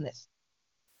selflessness.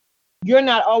 You're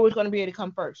not always going to be able to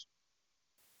come first.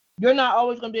 You're not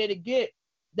always going to be able to get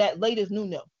that latest new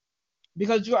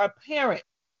because you're a parent.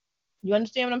 You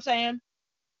understand what I'm saying?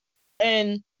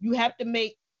 And you have to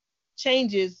make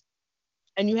changes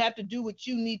and you have to do what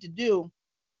you need to do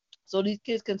so these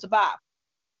kids can survive.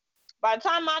 By the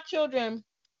time my children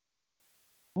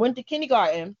went to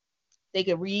kindergarten, they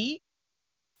could read,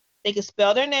 they could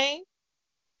spell their name,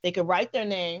 they could write their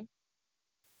name,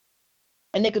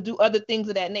 and they could do other things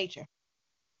of that nature.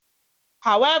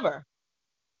 However,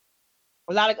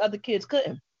 a lot of other kids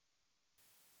couldn't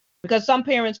because some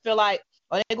parents feel like,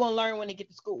 oh, they're going to learn when they get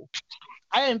to school.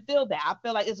 I didn't feel that. I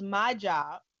feel like it's my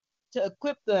job to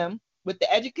equip them with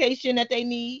the education that they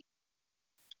need.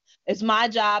 It's my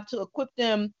job to equip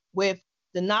them with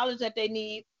the knowledge that they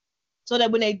need so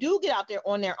that when they do get out there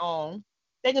on their own,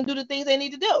 they can do the things they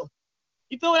need to do.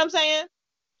 You feel what I'm saying?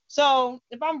 So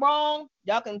if I'm wrong,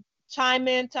 y'all can chime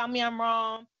in, tell me I'm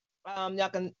wrong. Y'all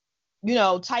can,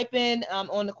 type in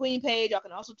on the Queen page. Y'all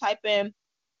can also type in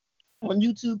on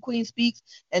YouTube, Queen Speaks,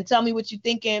 and tell me what you're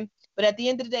thinking. But at the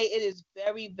end of the day, it is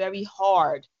very, very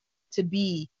hard to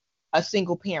be a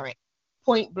single parent.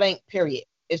 Point blank, period.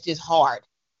 It's just hard.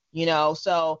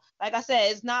 So like I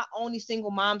said, it's not only single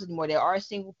moms anymore. There are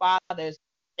single fathers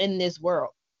in this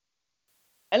world.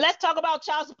 And let's talk about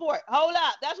child support. Hold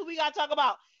up. That's what we got to talk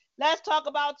about. Let's talk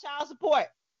about child support.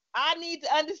 I need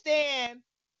to understand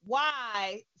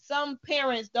why some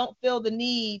parents don't feel the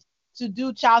need to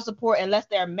do child support unless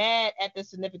they're mad at the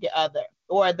significant other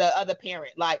or the other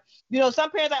parent. Like, some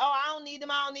parents are like, oh, I don't need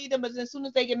them. But as soon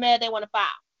as they get mad, they want to file.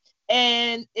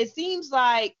 And it seems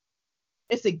like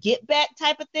it's a get back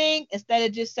type of thing instead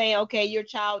of just saying, okay, your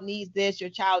child needs this, your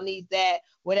child needs that,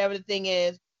 whatever the thing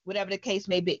is, whatever the case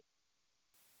may be.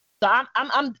 So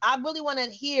I really want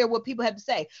to hear what people have to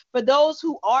say. For those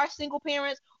who are single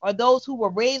parents or those who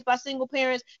were raised by single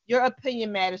parents, your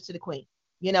opinion matters to the Queen.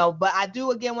 But I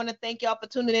do again want to thank y'all for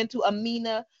tuning in to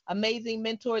A.M.I.N.A, Amazing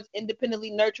Mentors,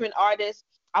 Independently Nurturing Artists.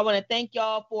 I want to thank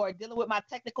y'all for dealing with my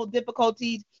technical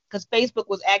difficulties because Facebook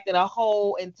was acting a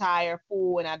whole entire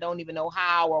fool and I don't even know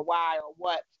how or why or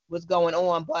what was going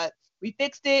on, but we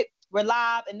fixed it. We're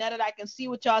live, and now that I can see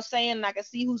what y'all saying and I can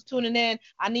see who's tuning in,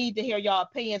 I need to hear y'all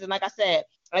opinions. And like I said,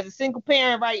 as a single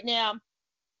parent right now,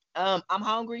 I'm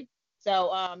hungry,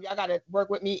 so y'all gotta work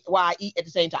with me while I eat at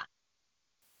the same time.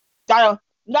 Gotta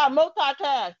not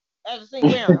multitask as a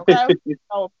single parent, okay?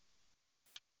 So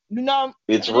it's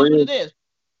it is what real. it is.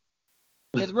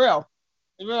 It's real.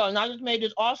 It's real. And I just made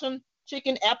this awesome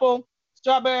chicken, apple,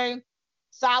 strawberry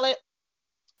salad.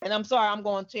 And I'm sorry, I'm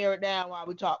going to tear it down while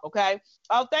we talk, okay?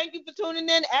 Oh, thank you for tuning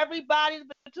in. Everybody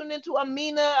for tuning in to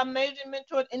A.M.I.N.A, Amazing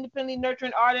Mentors, Independently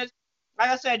Nurturing Artists. Like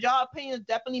I said, y'all opinions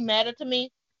definitely matter to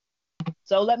me.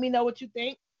 So let me know what you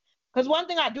think. Because one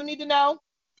thing I do need to know,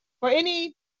 for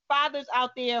any fathers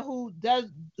out there who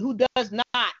does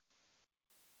not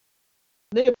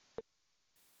live,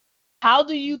 how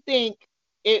do you think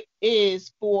it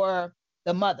is for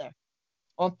the mother?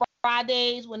 On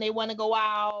Fridays when they want to go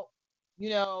out,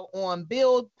 on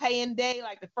bill paying day,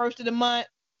 like the first of the month,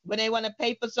 when they want to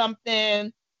pay for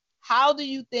something, how do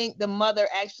you think the mother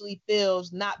actually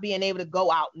feels not being able to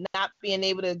go out, not being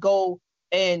able to go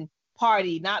and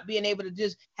party, not being able to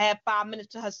just have 5 minutes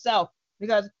to herself?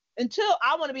 Because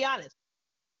I want to be honest,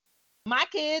 my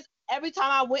kids, every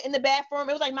time I went in the bathroom,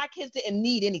 it was like my kids didn't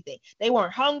need anything. They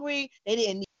weren't hungry. They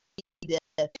didn't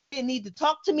need to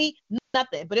talk to me,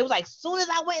 nothing. But it was like, as soon as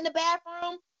I went in the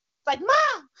bathroom, like, mom,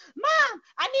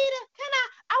 I need a,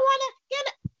 I want to get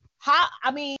it. How,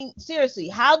 I mean, seriously,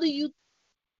 how do you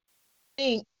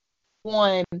think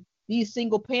on these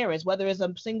single parents, whether it's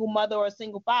a single mother or a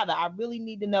single father? I really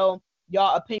need to know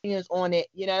your opinions on it.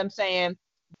 You know what I'm saying?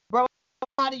 Bro,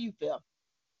 how do you feel?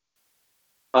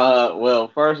 Well,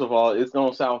 first of all, it's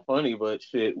gonna sound funny, but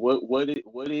shit, what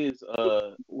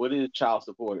is child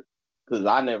support? Because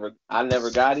I never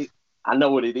got it. I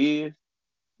know what it is,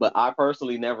 but I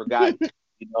personally never got it.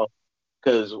 You know,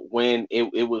 because when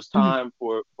it was Mhm. time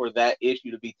for that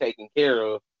issue to be taken care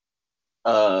of,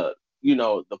 uh,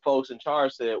 the folks in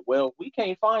charge said, "Well, we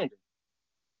can't find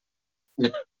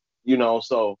it."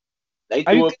 So they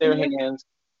Are you threw up their serious? hands.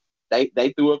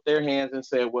 They threw up their hands and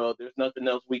said, "Well, there's nothing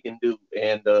else we can do,"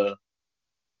 and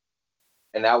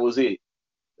that was it.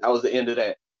 That was the end of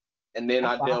that. And then Oh,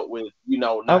 I wow. dealt with,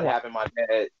 Oh, not wow. having my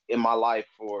dad in my life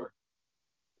for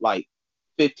like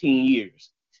 15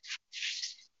 years.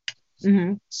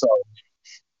 Mm-hmm. So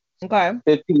Okay.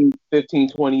 15,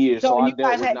 20 years. So So I you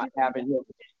dealt guys with had not you having him.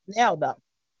 now though.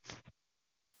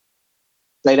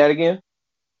 Say that again.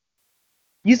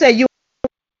 You said you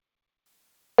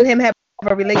and him have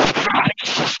a relationship.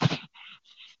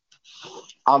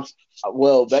 I'm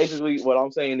well, basically what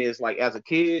I'm saying is like as a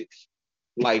kid,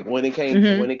 like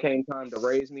Mm-hmm. when it came time to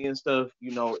raise me and stuff,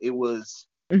 Mm-hmm.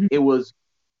 it was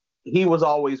he was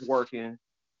always working,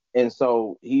 and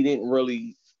so he didn't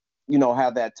really,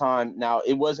 have that time. Now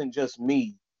it wasn't just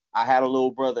me. I had a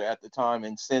little brother at the time,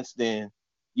 and since then,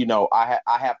 I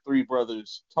have three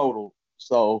brothers total.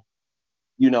 So,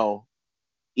 you know,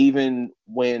 even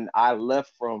when I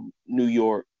left from New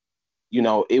York,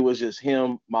 it was just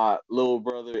him, my little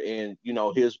brother, and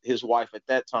his wife at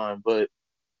that time. But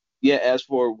yeah, as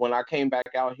for when I came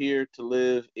back out here to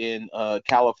live in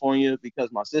California because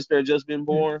my sister had just been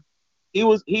born, he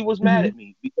was mad Mm-hmm. at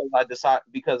me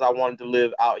because I wanted to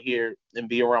live out here and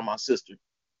be around my sister.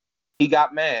 He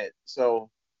got mad. So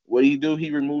what did he do? He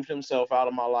removed himself out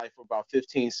of my life for about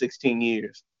 15, 16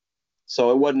 years.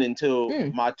 So it wasn't until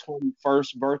Mm-hmm. my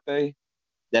 21st birthday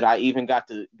that I even got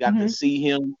to Mm-hmm. see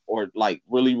him or like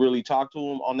really, really talk to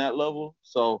him on that level.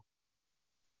 So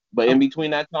but in Okay.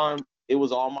 between that time, it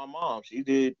was all my mom. She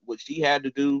did what she had to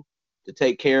do to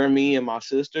take care of me and my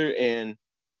sister. And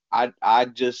I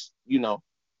just,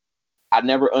 I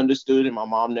never understood and my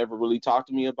mom never really talked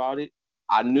to me about it.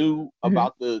 I knew Mm-hmm.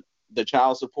 about the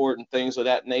child support and things of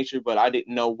that nature, but I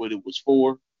didn't know what it was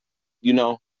for, you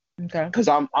know, Okay. because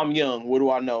I'm young. What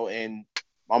do I know? And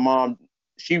my mom,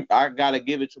 I gotta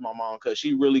give it to my mom because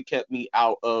she really kept me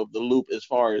out of the loop as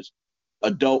far as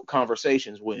adult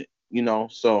conversations went.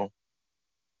 So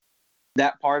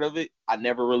that part of it I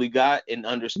never really got and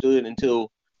understood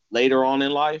until later on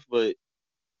in life. But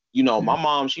Mm-hmm. my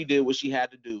mom, she did what she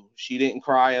had to do. She didn't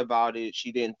cry about it.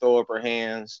 She didn't throw up her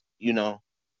hands.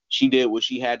 She did what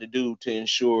she had to do to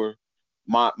ensure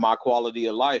my quality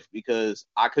of life because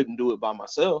I couldn't do it by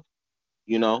myself.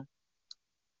 You know,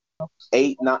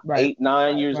 Right. 8,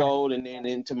 9 years Right. old, and then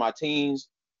into my teens,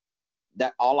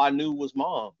 that all I knew was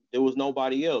mom. There was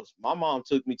nobody else. My mom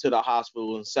took me to the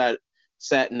hospital and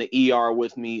sat in the ER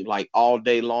with me like all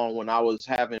day long when I was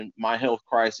having my health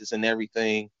crisis and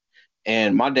everything.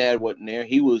 And my dad wasn't there.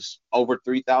 He was over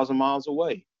 3,000 miles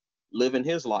away, living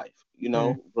his life.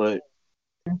 Mm-hmm. But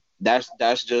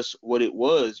that's just what it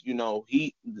was.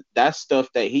 That's stuff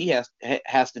that he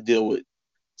has to deal with.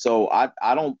 So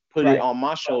I don't put it Right. on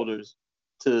my shoulders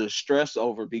to stress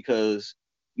over because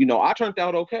I turned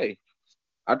out okay.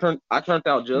 I turned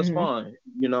out just Mm-hmm. fine.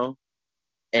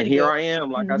 And Pretty here good. I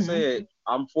am, like I Mm-hmm. said,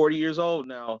 I'm 40 years old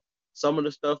now. Some of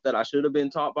the stuff that I should have been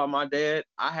taught by my dad,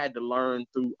 I had to learn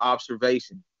through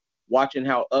observation, watching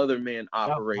how other men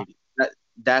Oh, operated.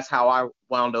 That's how I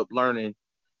wound up learning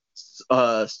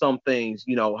some things,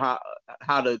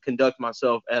 how to conduct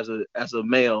myself as a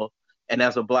male and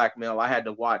as a black male. I had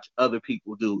to watch other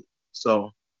people do it.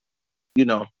 So, you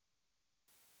know,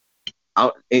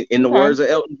 in the okay. words of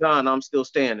Elton John, I'm still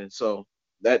standing. So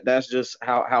that's just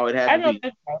how it had I to know be.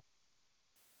 this.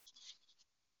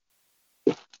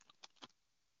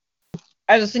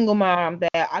 As a single mom,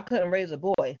 that I couldn't raise a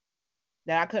boy,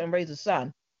 that I couldn't raise a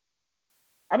son.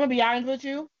 I'm gonna be honest with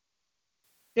you.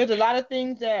 There's a lot of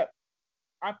things that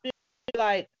I feel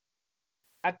like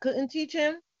I couldn't teach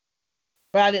him,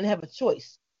 but I didn't have a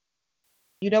choice.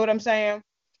 You know what I'm saying?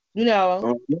 You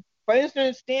know, Mhm. for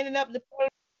instance, standing up to the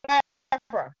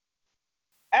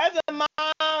as a mom,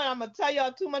 I'm gonna tell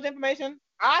y'all too much information.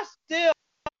 I still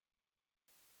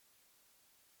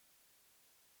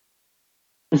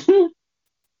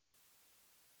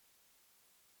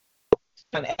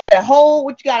hold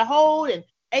what you gotta hold and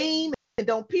aim.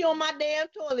 don't pee on my damn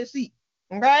toilet seat.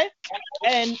 Okay?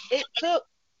 And it took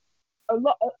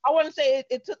I want to say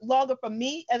it took longer for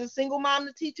me as a single mom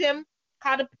to teach him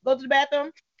how to go to the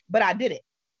bathroom, but I did it.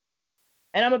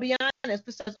 And I'm gonna be honest,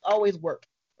 this has always worked.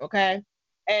 Okay.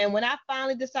 And when I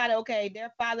finally decided, okay,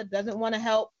 their father doesn't want to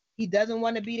help, he doesn't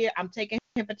want to be there, I'm taking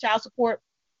him for child support.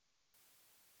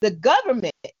 The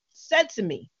government said to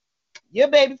me, your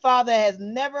baby father has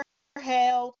never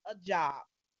held a job,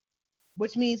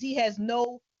 which means he has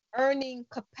no earning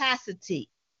capacity,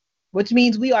 which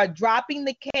means we are dropping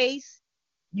the case.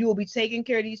 You will be taking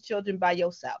care of these children by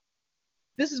yourself.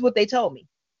 This is what they told me.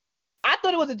 I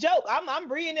thought it was a joke. I'm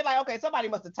reading it like, okay, somebody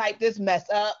must have typed this mess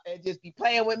up and just be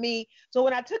playing with me. So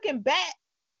when I took him back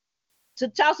to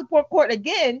child support court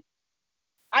again,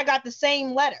 I got the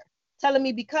same letter telling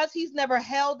me because he's never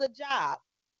held a job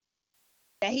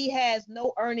that he has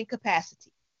no earning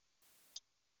capacity.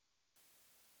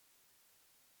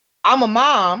 I'm a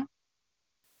mom.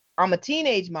 I'm a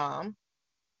teenage mom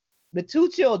with 2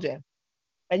 children.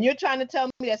 And you're trying to tell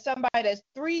me that somebody that's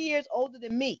 3 years older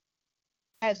than me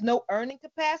has no earning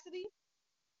capacity,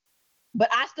 but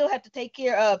I still have to take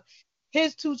care of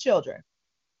his 2 children.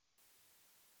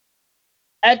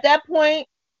 At that point,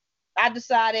 I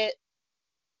decided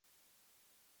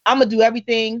I'm going to do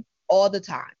everything all the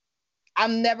time.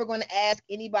 I'm never going to ask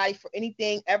anybody for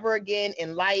anything ever again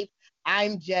in life.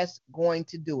 I'm just going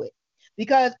to do it.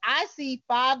 Because I see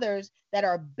fathers that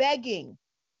are begging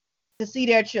to see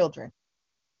their children,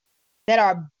 that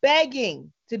are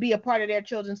begging to be a part of their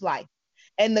children's life.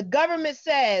 And the government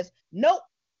says, nope,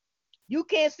 you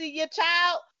can't see your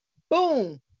child.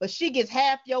 Boom. But she gets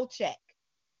half your check.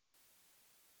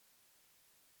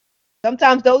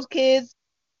 Sometimes those kids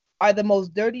are the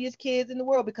most dirtiest kids in the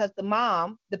world because the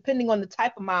mom, depending on the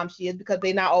type of mom she is, because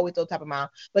they're not always those type of mom,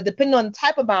 but depending on the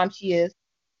type of mom she is,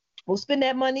 will spend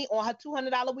that money on her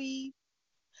 $200 weave,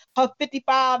 her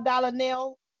 $55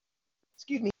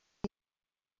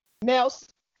 nails,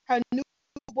 her new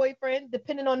boyfriend,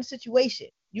 depending on the situation.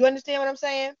 You understand what I'm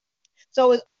saying?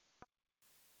 So it's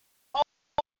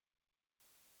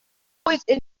always,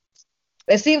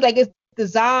 it seems like it's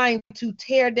designed to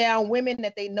tear down women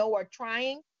that they know are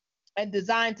trying and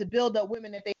designed to build up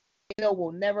women that they know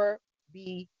will never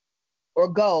be or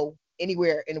go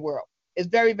anywhere in the world. It's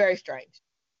very, very strange.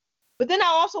 But then I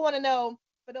also want to know,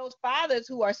 for those fathers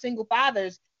who are single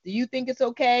fathers, do you think it's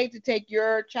okay to take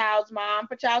your child's mom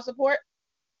for child support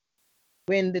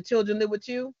when the children live with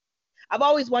you? I've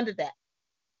always wondered that.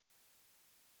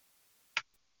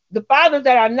 The fathers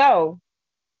that I know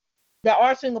that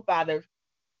are single fathers,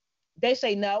 they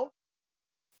say no.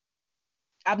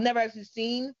 I've never actually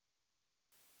seen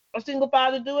a single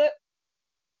father do it.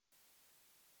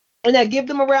 And I give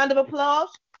them a round of applause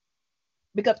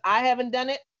because I haven't done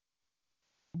it.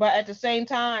 But at the same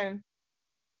time,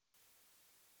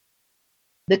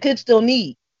 the kids still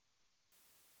need.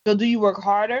 So do you work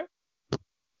harder?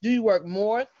 Do you work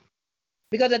more?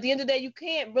 Because at the end of the day, you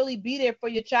can't really be there for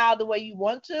your child the way you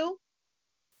want to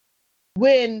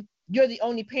when you're the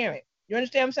only parent. You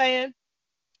understand what I'm saying?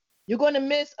 You're going to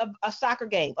miss a soccer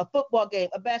game, a football game,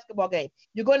 a basketball game.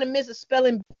 You're going to miss a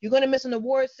spelling. You're going to miss an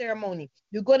award ceremony.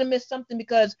 You're going to miss something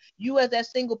because you, as that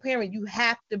single parent, you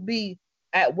have to be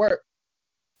at work.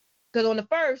 Because on the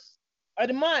first of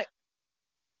the month,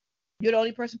 you're the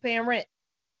only person paying rent.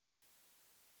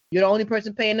 You're the only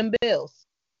person paying them bills.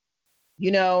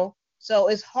 You know, so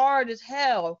it's hard as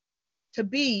hell to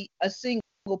be a single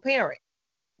parent.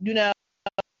 You know,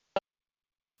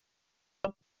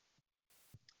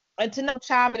 and to know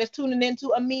child that's tuning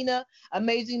into A.M.I.N.A,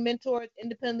 amazing mentors,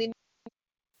 independently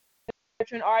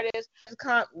nurturing artists,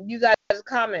 you guys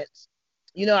comments.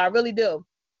 You know, I really do.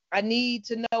 I need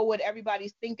to know what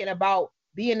everybody's thinking about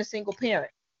being a single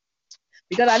parent.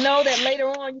 Because I know that later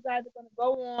on you guys are going to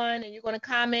go on and you're going to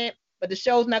comment, but the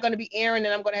show's not going to be airing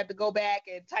and I'm going to have to go back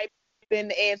and type in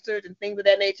the answers and things of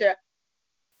that nature.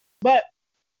 But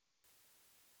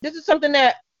this is something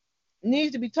that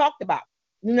needs to be talked about,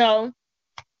 you know,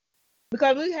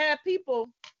 because we have people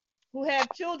who have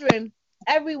children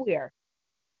everywhere,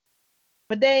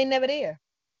 but they ain't never there.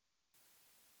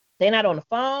 They're not on the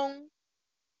phone.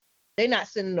 They're not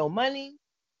sending no money.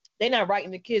 They're not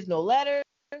writing the kids no letters.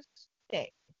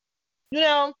 You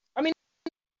know, I mean,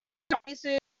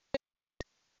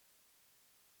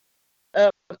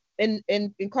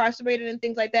 incarcerated and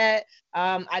things like that.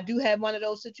 I do have one of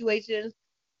those situations.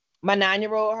 My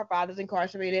 9-year-old, her father's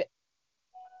incarcerated.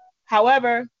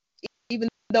 However, even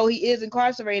though he is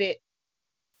incarcerated,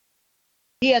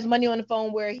 he has money on the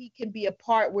phone where he can be a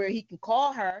part where he can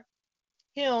call her.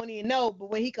 He don't even know, but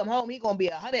when he come home, he gonna be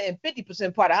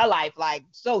 150% part of her life, like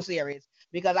so serious.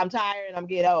 because I'm tired and I'm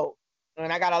getting old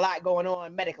and I got a lot going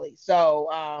on medically.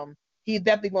 So he's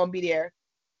definitely going to be there.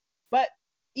 But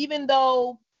even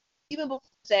though, even before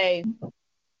say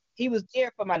he was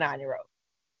there for my 9-year-old,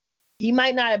 he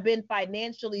might not have been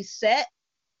financially set,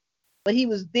 but he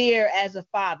was there as a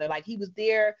father. Like he was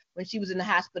there when she was in the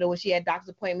hospital, when she had doctor's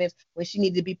appointments, when she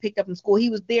needed to be picked up from school. He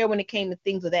was there when it came to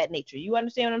things of that nature. You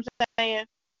understand what I'm saying?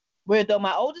 Where though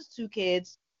my oldest two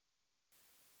kids,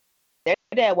 their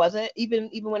dad wasn't. Even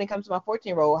when it comes to my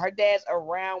 14-year-old, her dad's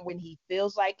around when he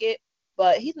feels like it,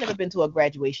 but he's never been to a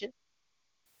graduation.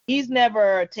 He's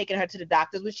never taken her to the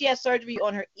doctors. When she had surgery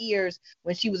on her ears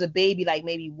when she was a baby, like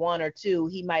maybe 1 or 2,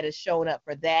 he might have shown up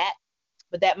for that.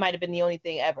 But that might have been the only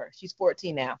thing ever. She's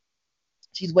 14 now.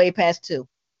 She's way past 2.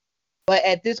 But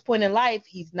at this point in life,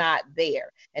 he's not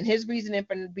there. And his reasoning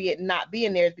for not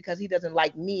being there is because he doesn't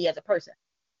like me as a person.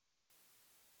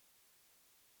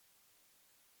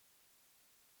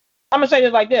 I'm going to say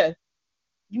this like this.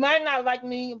 You might not like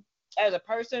me as a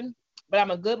person, but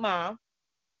I'm a good mom.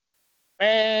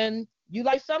 And you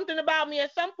like something about me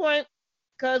at some point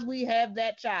because we have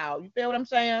that child. You feel what I'm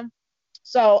saying?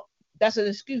 So that's an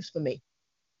excuse for me.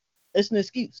 It's an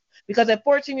excuse. Because at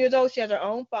 14 years old, she has her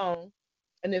own phone,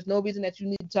 and there's no reason that you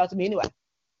need to talk to me anyway.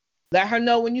 Let her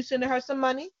know when you sending her some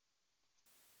money.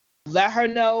 Let her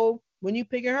know when you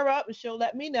picking her up, and she'll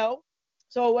let me know.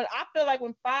 So when I feel like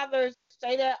when fathers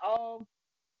say that, oh,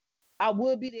 I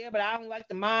would be there, but I don't like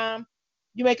the mom,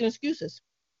 you're making excuses.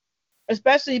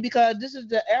 Especially because this is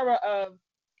the era of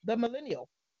the millennial.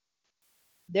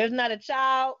 There's not a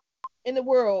child in the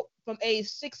world from age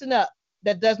 6 and up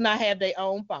that does not have their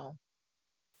own phone.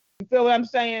 You feel what I'm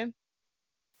saying?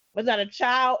 There's not a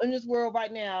child in this world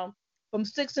right now from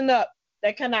 6 and up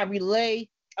that cannot relay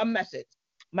a message.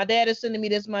 My dad is sending me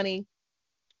this money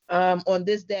on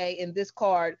this day in this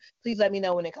card. Please let me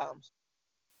know when it comes.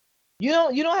 You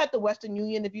don't have to Western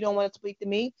Union if you don't want to speak to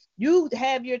me. You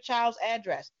have your child's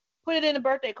address. Put it in a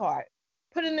birthday card.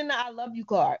 Put it in the I love you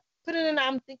card. Put it in the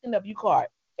I'm thinking of you card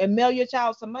and mail your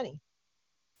child some money.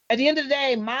 At the end of the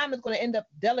day, mom is going to end up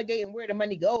delegating where the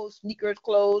money goes, sneakers,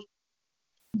 clothes,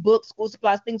 books, school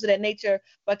supplies, things of that nature.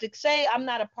 But to say I'm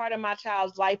not a part of my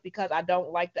child's life because I don't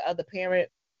like the other parent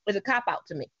is a cop out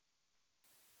to me.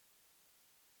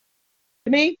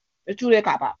 To me, it's truly a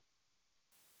cop out.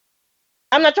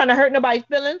 I'm not trying to hurt nobody's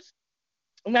feelings,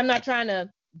 and I'm not trying to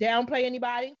downplay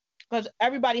anybody because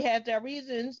everybody has their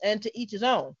reasons and to each his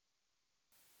own.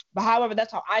 But however,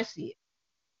 that's how I see it.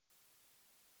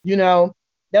 You know,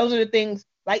 those are the things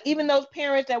like even those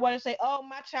parents that want to say, oh,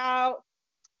 my child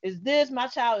is this, my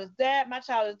child is that, my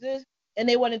child is this, and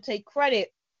they want to take credit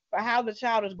for how the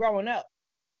child is growing up.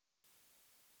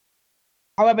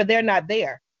 However, they're not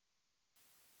there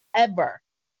ever.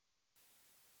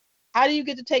 How do you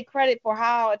get to take credit for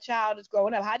how a child is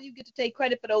growing up? How do you get to take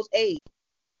credit for those aids?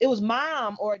 It was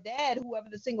mom or dad, whoever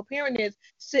the single parent is,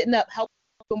 sitting up helping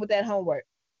with that homework,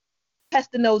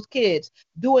 testing those kids,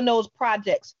 doing those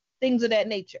projects, things of that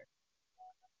nature.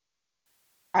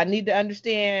 I need to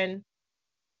understand.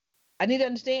 I need to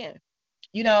understand.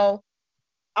 You know,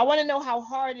 I want to know how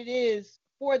hard it is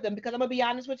for them because I'm gonna be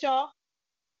honest with y'all.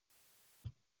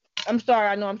 I'm sorry,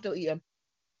 I know I'm still eating. I'm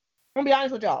gonna be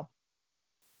honest with y'all.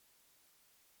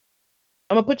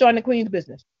 I'm gonna put y'all in the queen's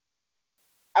business.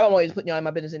 I don't always put y'all in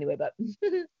my business anyway, but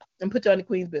I'm gonna put y'all in the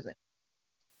queen's business.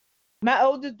 My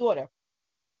oldest daughter,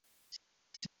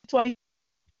 20,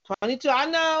 22. I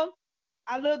know,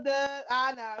 I look good.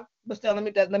 I know, but still,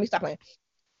 let me stop playing.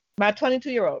 My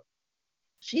 22-year-old,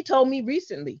 she told me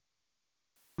recently,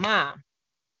 Mom,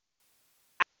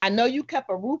 I know you kept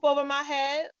a roof over my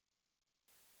head.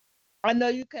 I know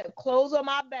you kept clothes on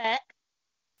my back.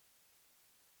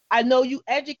 I know you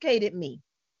educated me.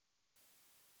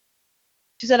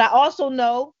 She said, I also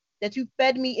know that you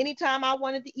fed me anytime I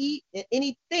wanted to eat and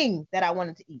anything that I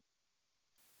wanted to eat.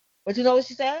 But you know what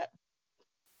she said?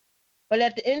 But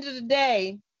at the end of the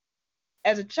day,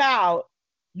 as a child,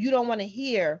 you don't want to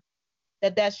hear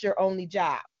that that's your only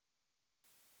job.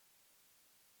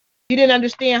 You didn't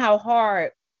understand how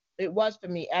hard it was for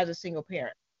me as a single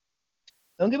parent.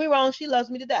 Don't get me wrong, she loves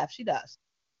me to death. She does.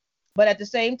 But at the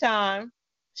same time,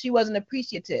 she wasn't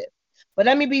appreciative. But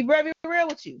let me be very real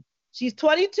with you. She's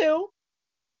 22.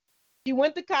 She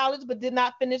went to college but did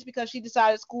not finish because she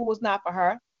decided school was not for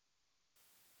her.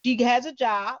 She has a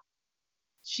job.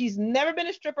 She's never been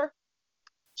a stripper.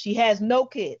 She has no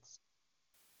kids.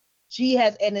 She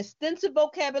has an extensive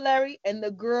vocabulary, and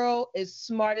the girl is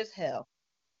smart as hell.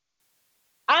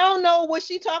 I don't know what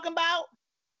she's talking about,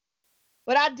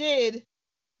 but I did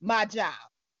my job,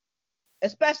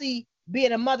 especially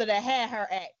being a mother that had her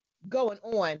at going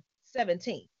on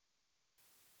 17.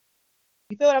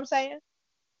 You feel what I'm saying?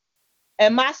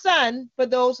 And my son, for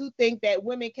those who think that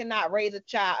women cannot raise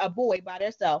a boy by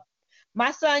themselves,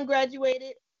 my son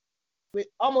graduated with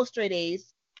almost straight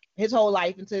A's his whole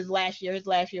life until his last year. His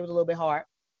last year was a little bit hard.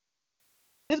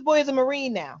 This boy is a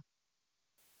Marine now,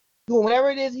 doing whatever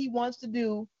it is he wants to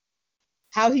do,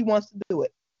 how he wants to do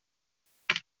it.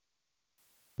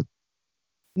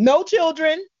 No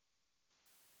children,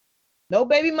 no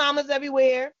baby mamas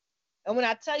everywhere. And when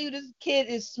I tell you this kid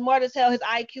is smart as hell, his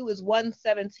IQ is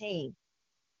 117.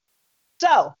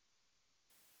 So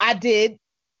I did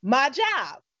my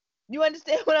job. You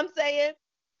understand what I'm saying?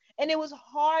 And it was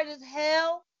hard as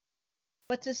hell,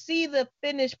 but to see the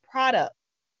finished product,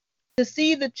 to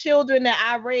see the children that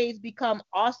I raised become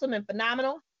awesome and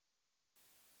phenomenal,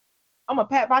 I'm gonna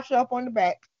pat myself on the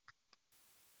back.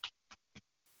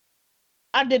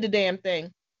 I did the damn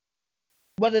thing,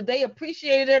 whether they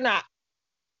appreciate it or not.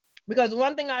 Because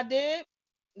one thing I did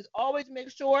is always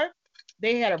make sure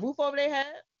they had a roof over their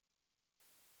head.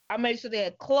 I made sure they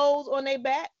had clothes on their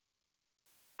back.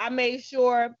 I made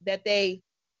sure that they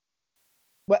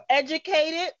were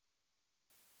educated.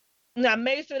 And I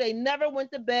made sure they never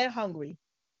went to bed hungry.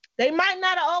 They might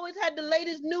not have always had the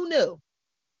latest new,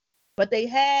 but they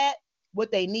had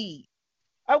what they need.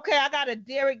 Okay, I got a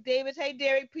Derek Davis. Hey,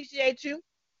 Derek, appreciate you.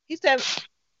 He said,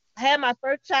 I had my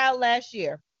first child last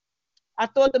year. I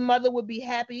thought the mother would be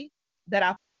happy that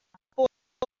I fought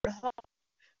her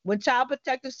when Child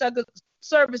Protective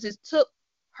Services took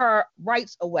her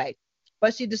rights away.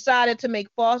 But she decided to make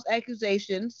false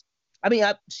accusations.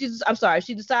 She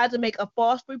decided to make a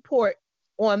false report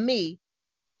on me.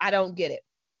 I don't get it.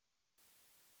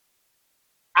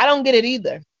 I don't get it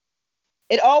either.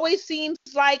 It always seems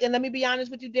like, and let me be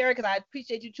honest with you, Derek, because I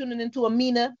appreciate you tuning into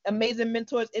A.M.I.N.A, Amazing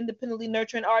Mentors, Independently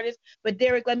Nurturing Artists. But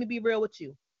Derek, let me be real with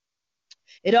you.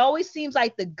 It always seems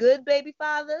like the good baby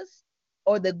fathers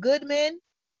or the good men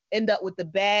end up with the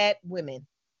bad women.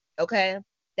 Okay?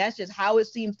 That's just how it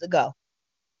seems to go.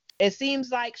 It seems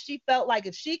like she felt like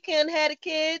if she can't have the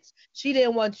kids, she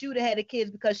didn't want you to have the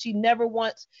kids because she never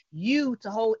wants you to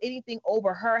hold anything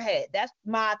over her head. That's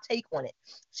my take on it.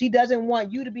 She doesn't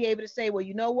want you to be able to say, well,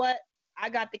 you know what? I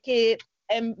got the kid.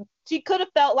 And she could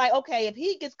have felt like, okay, if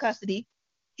he gets custody,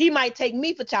 he might take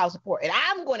me for child support and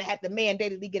I'm going to have to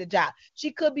mandatedly get a job.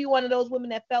 She could be one of those women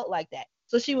that felt like that.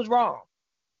 So she was wrong.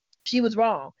 She was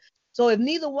wrong. So if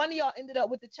neither one of y'all ended up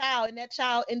with the child and that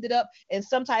child ended up in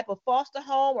some type of foster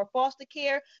home or foster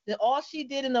care, then all she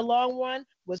did in the long run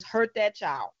was hurt that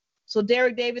child. So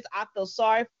Derek Davis, I feel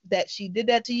sorry that she did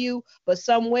that to you, but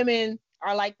some women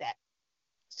are like that.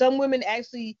 Some women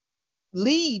actually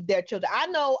leave their children.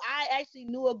 I actually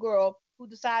knew a girl who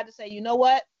decided to say, you know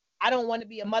what? I don't want to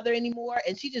be a mother anymore.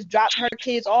 And she just dropped her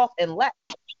kids off and left.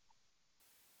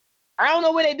 I don't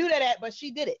know where they do that at, but she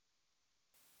did it.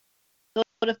 So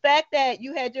the fact that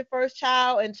you had your first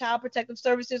child and Child Protective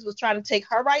Services was trying to take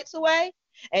her rights away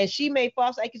and she made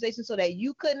false accusations so that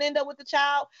you couldn't end up with the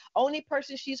child, only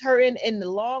person she's hurting in the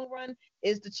long run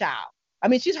is the child. I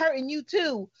mean, she's hurting you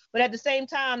too, but at the same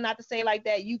time, not to say like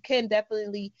that, you can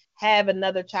definitely have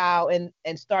another child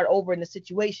and start over in the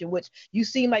situation, which you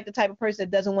seem like the type of person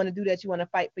that doesn't want to do that. You want to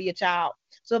fight for your child.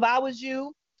 So if I was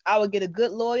you, I would get a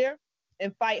good lawyer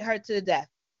and fight her to the death.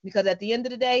 Because at the end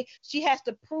of the day, she has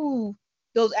to prove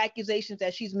those accusations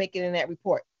that she's making in that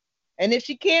report. And if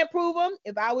she can't prove them,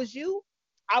 if I was you,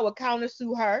 I would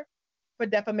countersue her for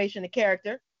defamation of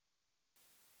character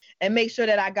and make sure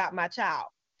that I got my child.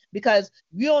 Because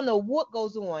you don't know what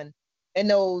goes on in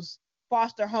those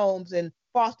foster homes and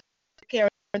foster care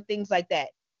and things like that.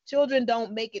 Children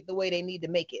don't make it the way they need to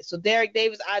make it. So Derek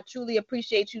Davis, I truly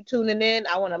appreciate you tuning in.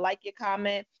 I want to like your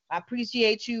comment. I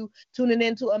appreciate you tuning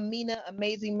in to A.M.I.N.A,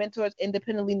 Amazing Mentors,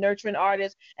 Independently Nurturing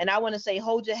Artists. And I want to say,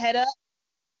 hold your head up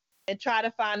and try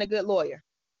to find a good lawyer.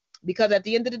 Because at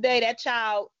the end of the day, that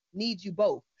child needs you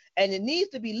both. And it needs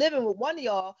to be living with one of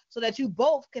y'all so that you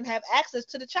both can have access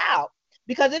to the child.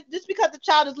 Because just because the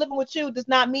child is living with you does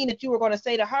not mean that you are going to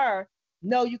say to her,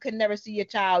 no, you can never see your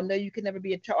child. No, you can never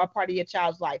be a part of your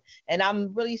child's life. And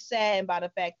I'm really saddened by the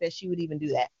fact that she would even do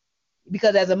that.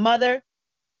 Because as a mother,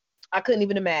 I couldn't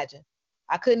even imagine.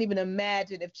 I couldn't even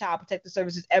imagine if Child Protective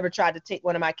Services ever tried to take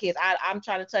one of my kids. I'm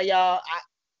trying to tell y'all,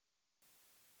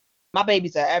 my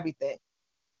babies are everything.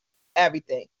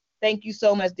 Everything. Thank you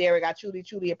so much, Derek. I truly,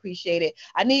 truly appreciate it.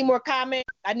 I need more comments.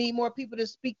 I need more people to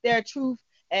speak their truth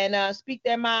and speak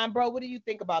their mind. Bro, what do you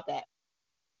think about that?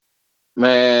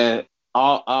 Man,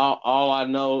 all I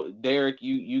know, Derek,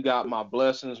 you got my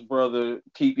blessings, brother.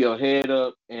 Keep your head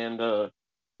up, and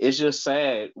it's just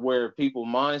sad where people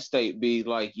mind state be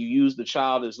like you use the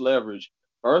child as leverage.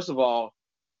 First of all,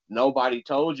 nobody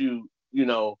told you you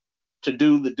know, to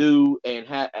do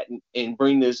and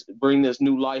bring this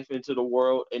new life into the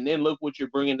world, and then look what you're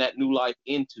bringing that new life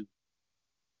into.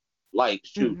 Like,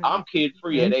 shoot, I'm kid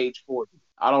free at age 40.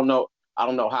 I don't know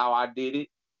how I did it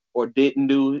or didn't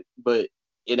do it, but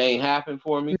it ain't happened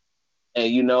for me.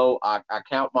 And I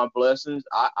count my blessings.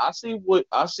 I see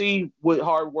what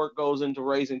hard work goes into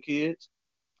raising kids.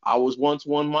 I was once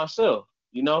one myself,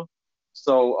 you know.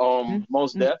 So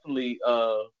most definitely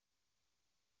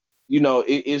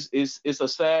it's a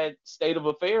sad state of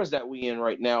affairs that we in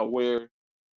right now, where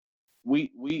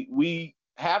we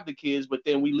have the kids, but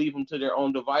then we leave them to their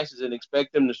own devices and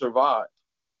expect them to survive,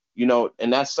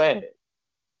 and that's sad.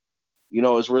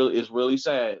 It's really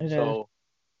sad. It is. So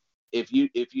if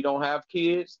you don't have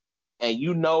kids, and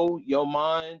your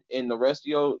mind and the rest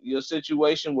of your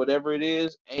situation, whatever it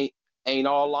is, ain't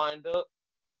all lined up,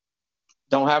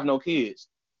 don't have no kids.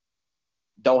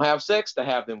 Don't have sex to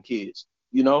have them kids.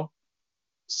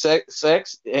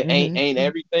 Sex ain't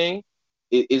everything.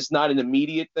 It's not an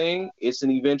immediate thing. It's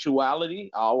an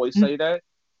eventuality. I always say that.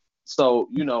 So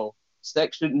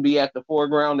sex shouldn't be at the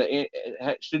foreground. It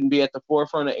shouldn't be at the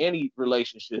forefront of any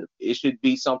relationship. It should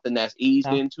be something that's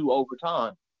eased into over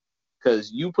time.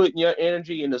 Because you putting your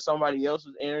energy into somebody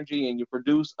else's energy, and you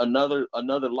produce another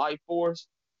life force,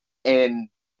 and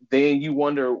then you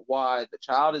wonder why the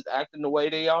child is acting the way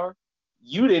they are.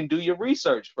 You didn't do your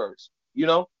research first.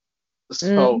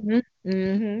 So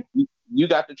you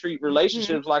got to treat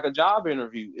relationships like a job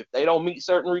interview. If they don't meet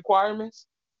certain requirements,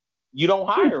 you don't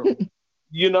hire them.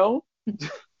 You know,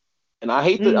 and I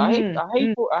hate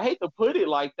to put it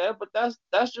like that, but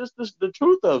that's just the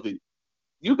truth of it.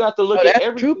 You got to look at That's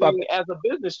the truth of everything it. as a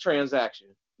business transaction.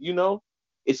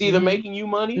 It's either making you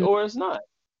money or it's not.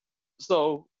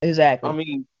 So I Exactly.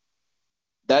 mean,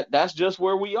 that's just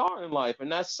where we are in life,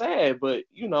 and that's sad. But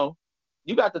you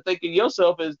got to think of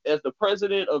yourself as the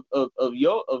president of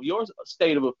your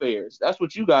state of affairs. That's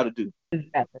what you got to do.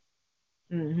 Exactly.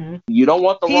 hmm You don't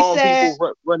want the He wrong said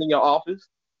people running your office.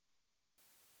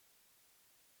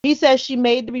 he said she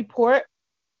made the report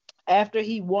after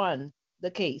he won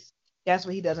the case. That's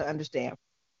what he doesn't understand.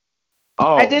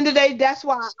 At the Oh, end of the day, that's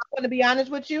why I'm going to be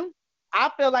honest with you.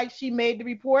 I feel like she made the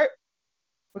report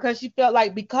because she felt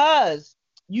like because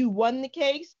you won the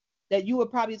case, that you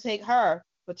would probably take her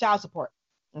for child support.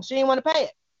 And she didn't want to pay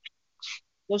it.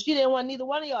 So she didn't want neither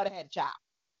one of y'all to have a child.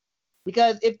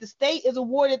 Because if the state is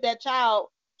awarded that child,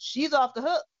 she's off the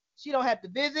hook. She don't have to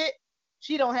visit.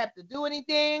 She don't have to do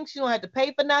anything. She don't have to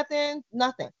pay for nothing.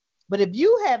 Nothing. But if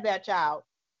you have that child,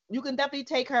 you can definitely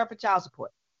take her for child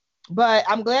support. But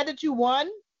I'm glad that you won.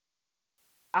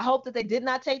 I hope that they did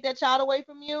not take that child away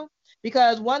from you,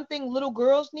 because one thing little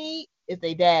girls need is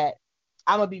their dad.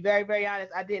 I'm gonna be very, very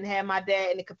honest. I didn't have my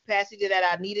dad in the capacity that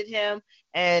I needed him,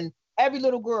 and every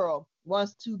little girl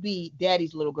wants to be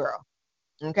daddy's little girl.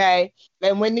 Okay,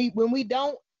 and when we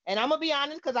don't, and I'm gonna be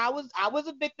honest, because I was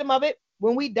a victim of it.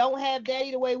 When we don't have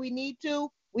daddy the way we need to,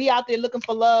 we out there looking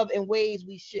for love in ways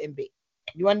we shouldn't be.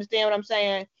 You understand what I'm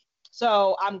saying?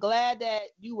 So I'm glad that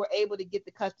you were able to get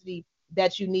the custody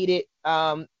that you needed,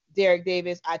 Derek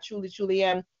Davis. I truly, truly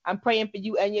am. I'm praying for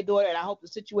you and your daughter, and I hope the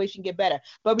situation get better.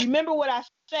 But remember what I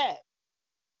said: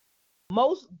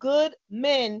 most good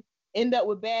men end up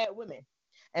with bad women,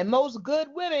 and most good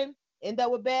women end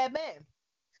up with bad men.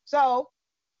 So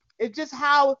it's just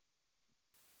how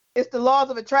it's the laws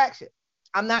of attraction.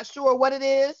 I'm not sure what it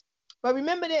is, but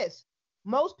remember this: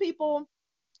 most people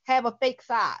have a fake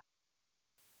side.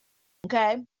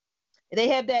 Okay, they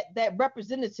have that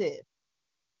representative.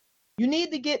 You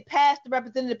need to get past the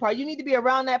representative part. You need to be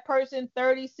around that person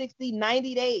 30, 60,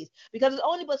 90 days, because it's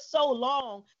only but so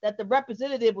long that the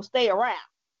representative will stay around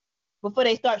before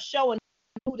they start showing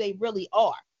who they really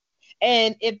are.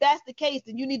 And if that's the case,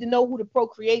 then you need to know who to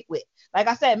procreate with. Like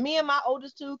I said, me and my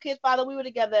oldest two kids, father, we were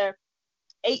together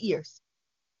 8 years.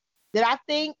 Did I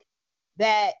think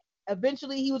that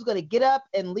eventually he was going to get up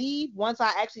and leave once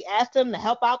I actually asked him to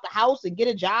help out the house and get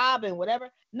a job and whatever?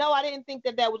 No, I didn't think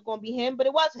that that was going to be him, but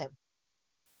it was him.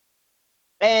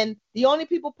 And the only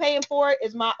people paying for it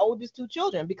is my oldest two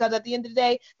children, because at the end of the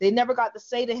day, they never got to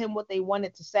say to him what they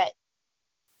wanted to say.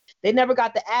 They never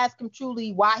got to ask him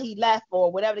truly why he left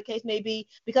or whatever the case may be.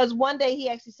 Because one day he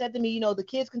actually said to me, the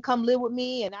kids can come live with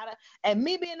me. And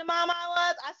me being the mom I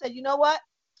was, I said, you know what?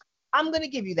 I'm going to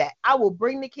give you that. I will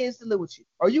bring the kids to live with you,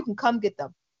 or you can come get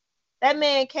them. That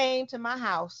man came to my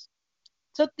house,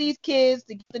 took these kids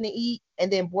to get them to eat,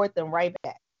 and then brought them right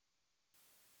back.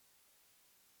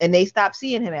 And they stopped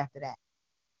seeing him after that.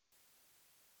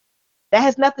 That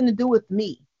has nothing to do with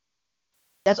me.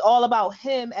 That's all about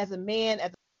him as a man,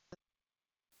 as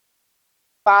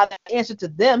father answer to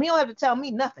them. He don't have to tell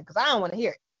me nothing because I don't want to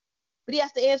hear it. But he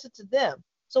has to answer to them.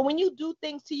 So when you do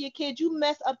things to your kids, you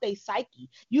mess up their psyche.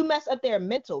 You mess up their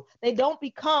mental. They don't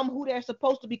become who they're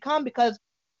supposed to become because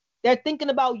they're thinking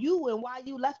about you and why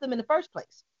you left them in the first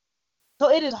place. So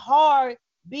it is hard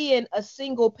being a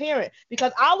single parent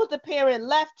because I was the parent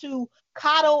left to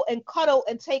coddle and cuddle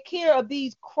and take care of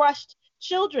these crushed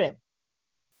children.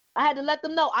 I had to let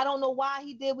them know I don't know why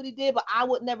he did what he did, but I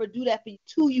would never do that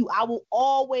to you. I will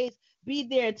always be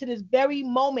there to this very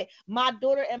moment. My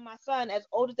daughter and my son, as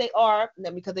old as they are,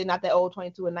 because they're not that old,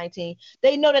 22 and 19,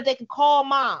 they know that they can call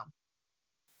mom.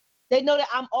 They know that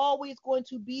I'm always going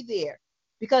to be there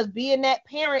because being that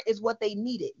parent is what they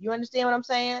needed. You understand what I'm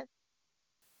saying?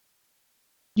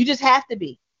 You just have to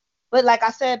be. But like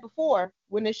I said before,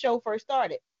 when the show first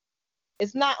started,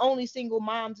 it's not only single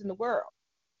moms in the world.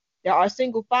 There are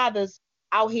single fathers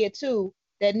out here too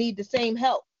that need the same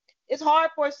help. It's hard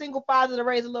for a single father to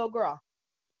raise a little girl.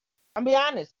 I'm be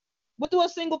honest. What do a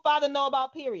single father know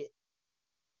about period?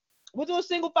 What do a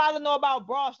single father know about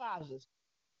bra sizes?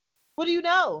 What do you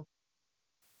know?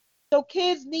 So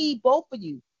kids need both of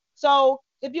you. So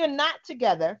if you're not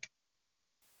together,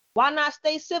 why not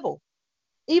stay civil?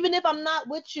 Even if I'm not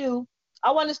with you,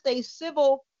 I want to stay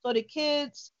civil so the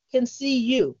kids can see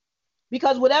you.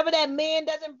 Because whatever that man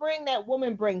doesn't bring, that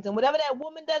woman brings. And whatever that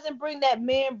woman doesn't bring, that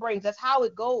man brings. That's how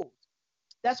it goes.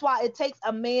 That's why it takes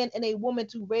a man and a woman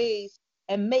to raise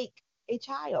and make a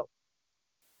child.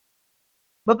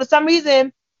 But for some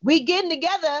reason, we getting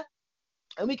together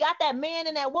and we got that man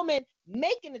and that woman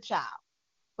making the child.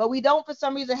 But we don't, for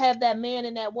some reason, have that man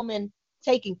and that woman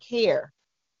taking care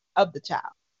of the child.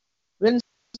 You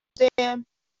understand?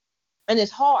 And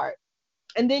it's hard.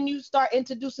 And then you start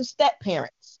introducing step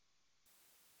parents,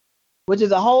 which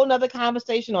is a whole nother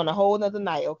conversation on a whole nother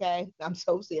night, okay? I'm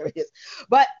so serious.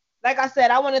 But like I said,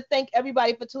 I want to thank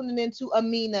everybody for tuning in to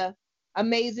A.M.I.N.A,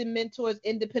 Amazing Mentors,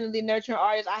 Independently Nurturing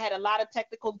Artists. I had a lot of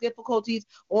technical difficulties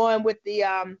on with the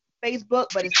Facebook,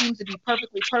 but it seems to be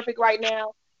perfectly perfect right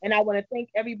now. And I want to thank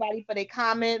everybody for their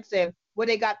comments and what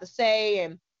they got to say.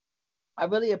 And I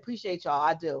really appreciate y'all.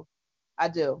 I do. I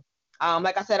do.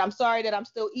 Like I said, I'm sorry that I'm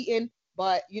still eating,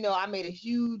 but I made a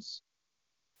huge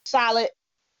salad.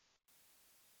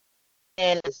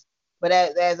 And but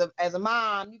as a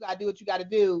mom, you gotta do what you gotta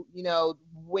do,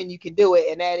 when you can do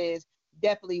it, and that is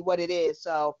definitely what it is.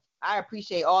 So I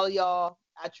appreciate all of y'all.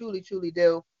 I truly, truly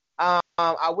do. I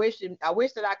wish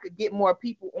that I could get more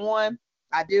people on.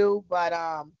 I do, but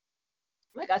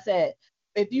like I said,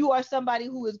 if you are somebody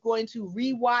who is going to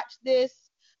rewatch this,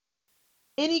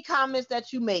 any comments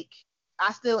that you make,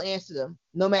 I still answer them.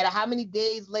 No matter how many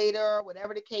days later,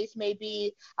 whatever the case may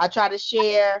be, I try to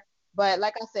share. But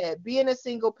like I said, being a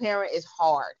single parent is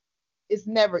hard. It's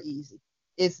never easy.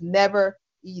 It's never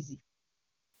easy.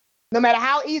 No matter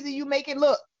how easy you make it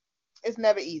look, it's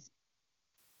never easy.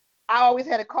 I always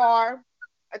had a car,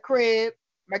 a crib.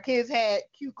 My kids had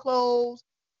cute clothes,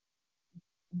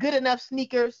 good enough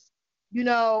sneakers.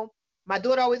 My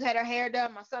daughter always had her hair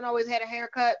done. My son always had a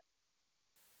haircut.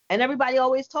 And everybody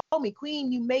always told me,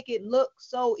 Queen, you make it look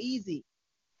so easy.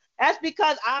 That's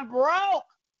because I'm broke.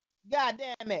 God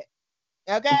damn it.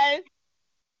 Okay?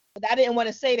 But I didn't want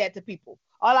to say that to people.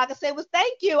 All I could say was,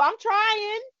 thank you. I'm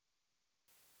trying.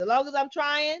 As long as I'm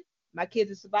trying, my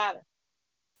kids are surviving.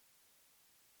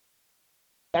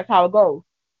 That's how it goes.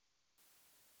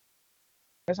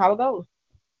 That's how it goes.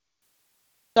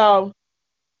 So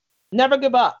never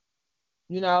give up.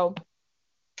 You know,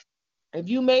 if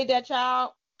you made that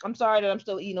child, I'm sorry that I'm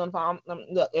still eating on the phone.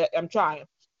 Look, I'm trying.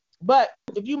 But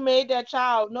if you made that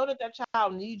child, know that that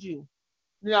child needs you.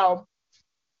 You know,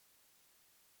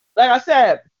 like I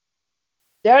said,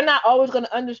 they're not always going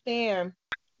to understand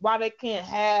why they can't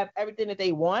have everything that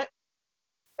they want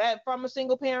from a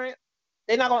single parent.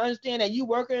 They're not going to understand that you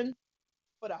working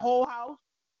for the whole house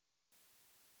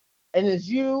and it's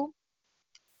you,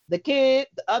 the kid,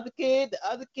 the other kid, the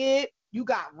other kid. You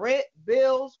got rent,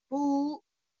 bills, food,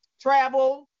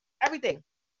 travel, everything.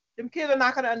 Them kids are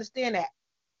not going to understand that.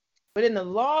 But in the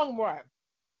long run,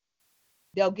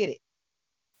 they'll get it.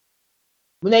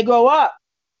 When they grow up,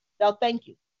 they'll thank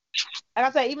you. Like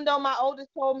I said, even though my oldest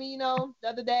told me, the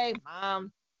other day,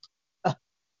 Mom,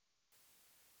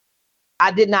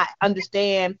 I did not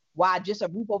understand why just a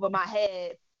roof over my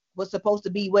head was supposed to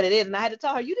be what it is. And I had to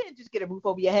tell her, you didn't just get a roof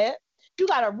over your head. You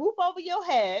got a roof over your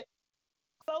head,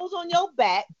 clothes on your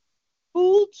back,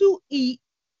 food to eat,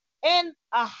 and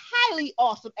a highly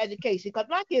awesome education because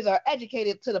my kids are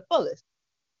educated to the fullest.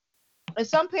 And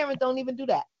some parents don't even do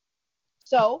that.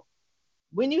 So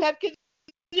when you have kids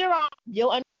of your own,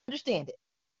 you'll understand it.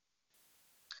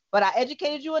 But I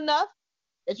educated you enough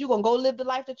that you're going to go live the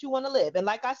life that you want to live. And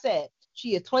like I said,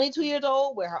 she is 22 years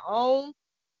old with her own,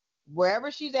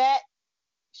 wherever she's at.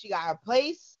 She got her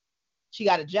place. She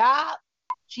got a job.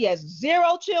 She has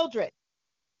 0 children.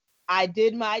 I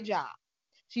did my job.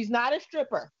 She's not a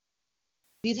stripper.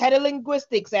 She's head of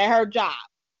linguistics at her job,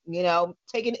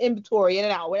 taking inventory in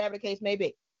and out, whatever the case may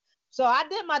be. So I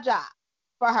did my job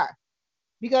for her.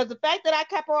 Because the fact that I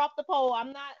kept her off the pole,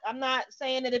 I'm not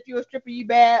saying that if you're a stripper, you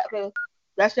bad, because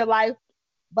that's your life.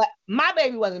 But my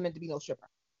baby wasn't meant to be no stripper.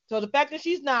 So the fact that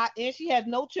she's not, and she has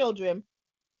no children,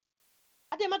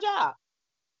 I did my job.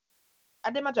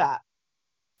 I did my job.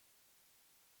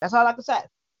 That's all I can say.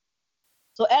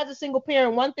 So as a single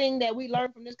parent, one thing that we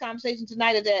learned from this conversation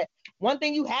tonight is that one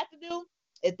thing you have to do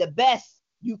is the best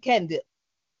you can do.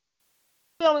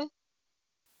 Feel me?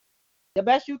 The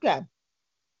best you can.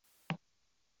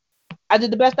 I did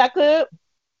the best I could,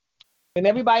 and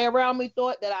everybody around me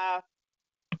thought that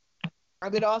I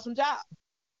did an awesome job.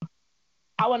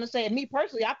 I want to say, me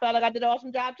personally, I felt like I did an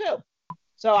awesome job too.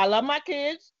 So I love my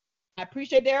kids. I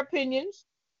appreciate their opinions.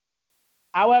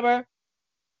 However,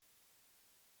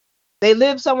 they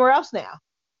live somewhere else now.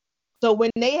 So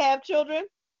when they have children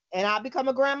and I become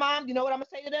a grandma, you know what I'm going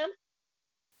to say to them?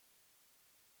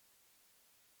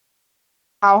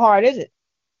 How hard is it?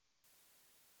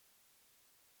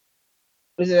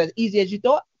 Is it as easy as you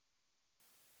thought?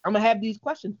 I'm going to have these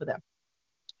questions for them.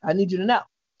 I need you to know.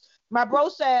 My bro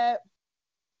said,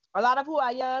 a lot of who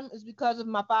I am is because of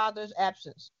my father's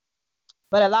absence.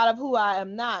 But a lot of who I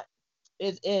am not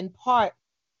is in part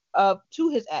to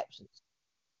his absence.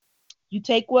 You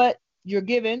take what you're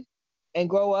given and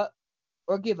grow up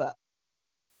or give up.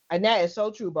 And that is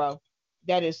so true, bro.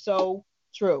 That is so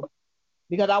true.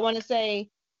 Because I want to say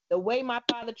the way my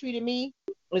father treated me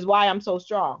is why I'm so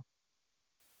strong.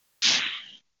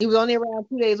 He was only around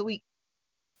 2 days a week.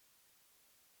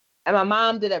 And my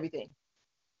mom did everything.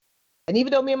 And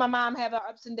even though me and my mom have our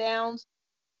ups and downs,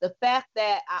 the fact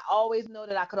that I always know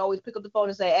that I could always pick up the phone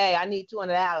and say, hey, I need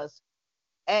 $200.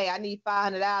 Hey, I need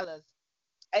 $500.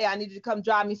 Hey, I need you to come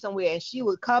drive me somewhere. And she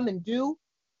would come and do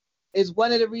is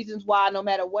one of the reasons why no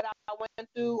matter what I went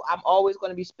through, I'm always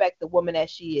going to respect the woman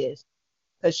that she is.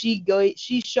 Because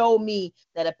she showed me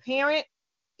that a parent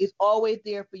is always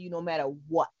there for you no matter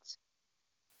what.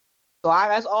 So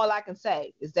that's all I can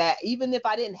say is that even if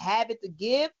I didn't have it to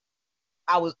give,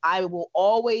 I will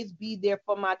always be there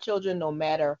for my children no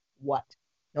matter what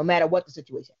the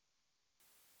situation.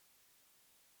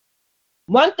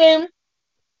 One thing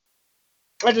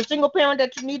as a single parent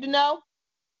that you need to know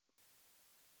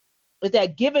is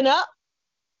that giving up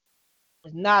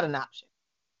is not an option.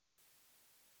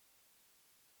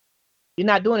 You're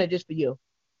not doing it just for you.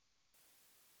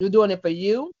 You're doing it for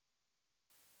you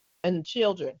and the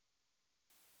children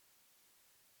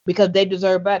because they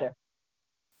deserve better.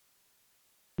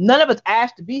 None of us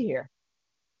asked to be here.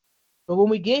 But when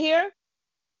we get here,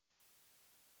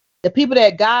 the people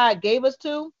that God gave us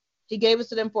to, he gave us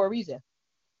to them for a reason.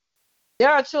 There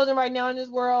are children right now in this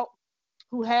world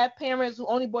who have parents who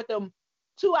only bought them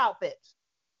 2 outfits.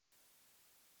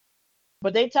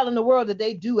 But they telling the world that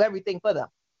they do everything for them.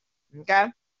 Okay?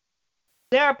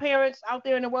 There are parents out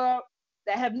there in the world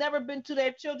that have never been to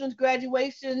their children's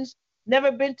graduations,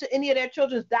 never been to any of their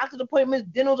children's doctor's appointments,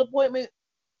 dental appointments,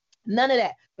 none of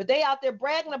that. But they out there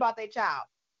bragging about their child.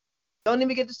 Don't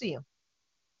even get to see them.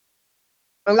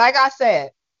 And like I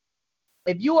said,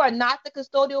 if you are not the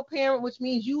custodial parent, which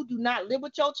means you do not live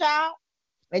with your child,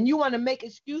 and you want to make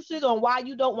excuses on why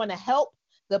you don't want to help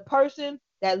the person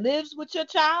that lives with your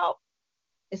child,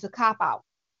 it's a cop-out.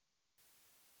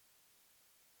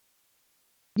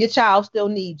 Your child still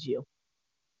needs you.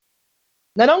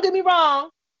 Now, don't get me wrong.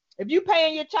 If you're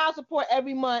paying your child support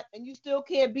every month and you still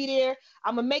can't be there,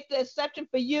 I'm going to make the exception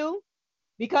for you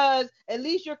because at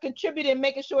least you're contributing,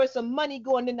 making sure some money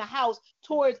going in the house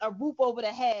towards a roof over the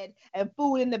head and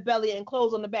food in the belly and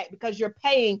clothes on the back because you're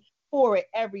paying for it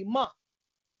every month.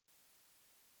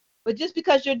 But just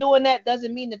because you're doing that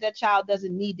doesn't mean that child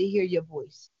doesn't need to hear your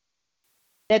voice.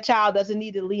 That child doesn't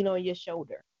need to lean on your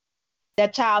shoulder.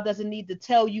 That child doesn't need to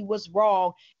tell you what's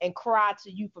wrong and cry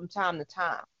to you from time to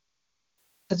time.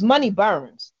 Because money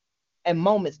burns and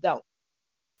moments don't.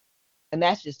 And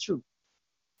that's just true.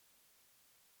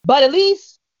 But at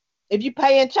least if you're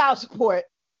paying child support,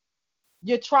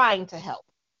 you're trying to help.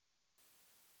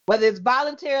 Whether it's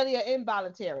voluntarily or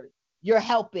involuntarily, you're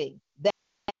helping that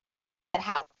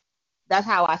house. That's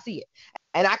how I see it.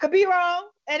 And I could be wrong.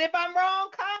 And if I'm wrong,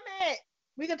 comment.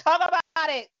 We can talk about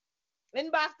it.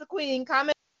 Inbox the queen.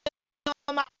 Comment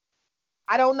on my.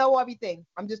 I don't know everything.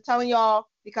 I'm just telling y'all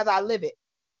because I live it.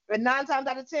 But 9 times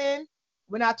out of 10,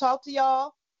 when I talk to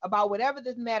y'all, about whatever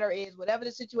this matter is, whatever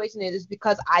the situation is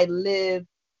because I live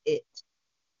it.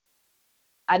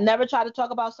 I never try to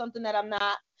talk about something that I'm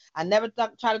not. I never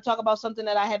try to talk about something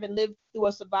that I haven't lived through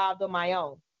or survived on my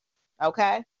own.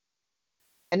 Okay?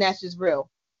 And that's just real.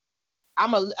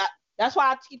 That's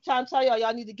why I keep trying to tell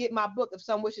y'all need to get my book If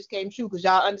Some Wishes Came True, because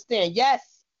y'all understand.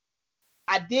 Yes,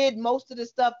 I did most of the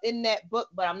stuff in that book,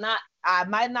 but I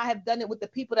might not have done it with the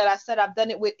people that I said I've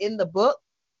done it with in the book,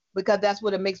 because that's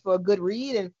what it makes for a good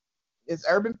read, and it's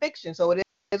urban fiction, so it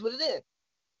is what it is.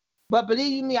 But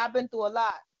believe me, I've been through a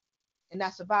lot, and I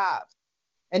survived.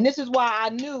 And this is why I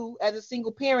knew as a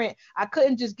single parent, I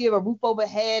couldn't just give a roof over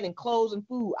head and clothes and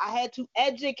food. I had to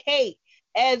educate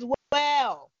as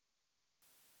well.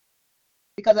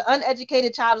 Because an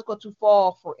uneducated child is going to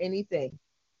fall for anything.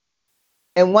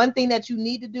 And one thing that you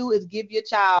need to do is give your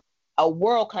child a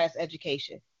world-class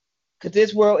education. Because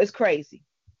this world is crazy.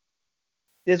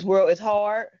 This world is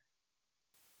hard.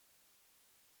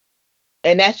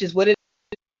 And that's just what it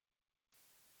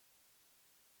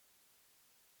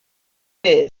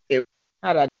is.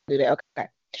 How do I do that? Okay.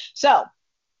 So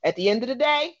at the end of the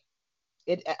day,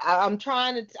 I'm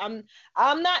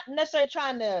not necessarily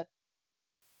trying to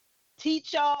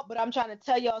teach y'all, but I'm trying to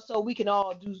tell y'all so we can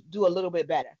all do a little bit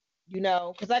better.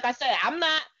 Because like I said,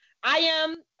 I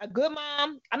am a good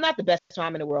mom. I'm not the best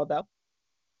mom in the world, though.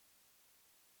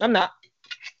 I'm not.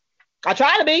 I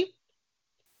try to be,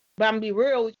 but I'm gonna be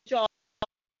real with y'all.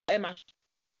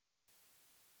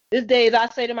 These days, I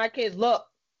say to my kids, look,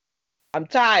 I'm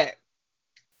tired.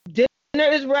 Dinner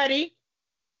is ready.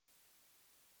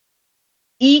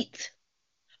 Eat.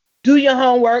 Do your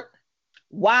homework.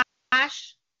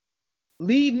 Wash.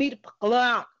 Leave me the fuck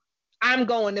alone. I'm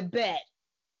going to bed.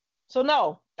 So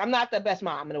no, I'm not the best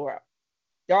mom in the world.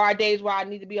 There are days where I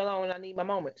need to be alone and I need my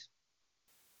moments.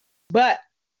 But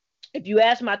if you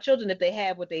ask my children if they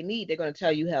have what they need, they're going to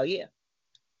tell you, hell yeah.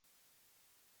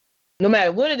 No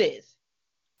matter what it is,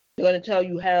 they're going to tell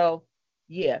you, hell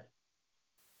yeah.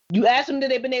 You ask them that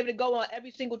they've been able to go on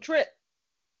every single trip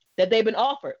that they've been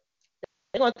offered.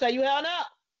 They're going to tell you, hell no.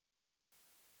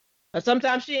 But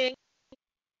sometimes she ain't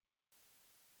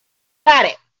got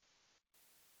it.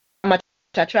 How much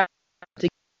I try to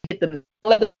get them,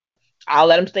 I'll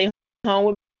let them stay home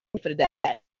with me for the day.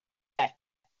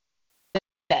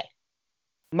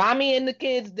 Mommy and the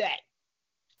kids' day.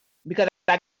 Because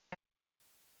I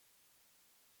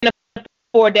can't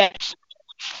afford that.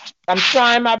 I'm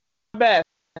trying my best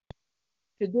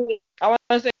to do it. I want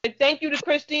to say thank you to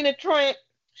Christina Trent.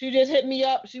 She just hit me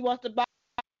up. She wants to buy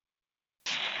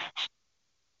a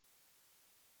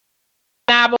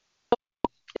novel.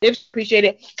 Appreciate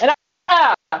it. And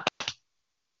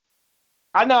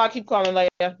I know I keep calling later.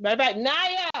 Matter of fact,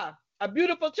 Naya, a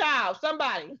beautiful child,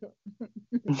 somebody.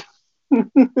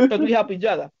 Because we help each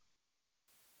other.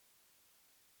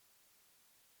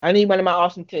 I need one of my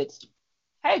awesome kids.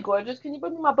 Hey, gorgeous, can you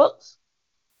bring me my books?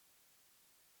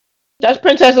 That's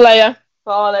Princess Leia,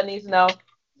 for all that needs to know.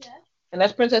 Yeah. And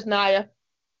that's Princess Naya.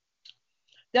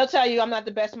 They'll tell you I'm not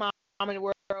the best mom in the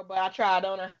world, but I try,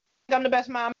 don't I? I'm the best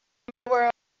mom in the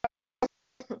world.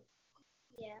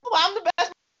 Yeah. Well, I'm the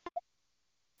best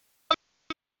mom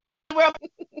in the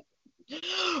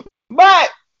world. But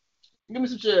give me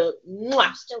some shit.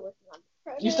 I'm still working on the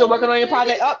project. You still working on your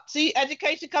project? Oh, see,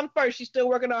 education comes first. She's still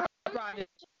working on her project.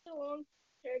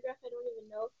 Paragraph, I don't even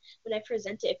know when I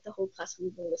present it if the whole class will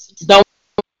even listen to it. Don't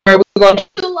worry, we're going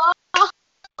to.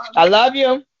 I love you.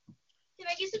 Can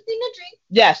I get something to drink?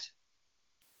 Yes.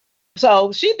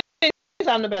 So she thinks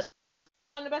I'm the best.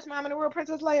 I'm the best mom in the world,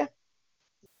 Princess Leia.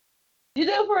 You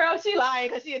do, for real? She lying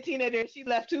because she a teenager. She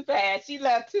left too fast.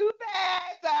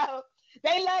 So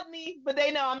they love me, but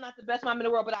they know I'm not the best mom in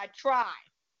the world, but I try.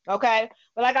 Okay?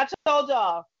 But like I told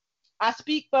y'all, I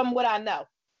speak from what I know.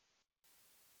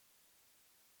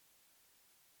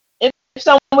 If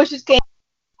someone wishes came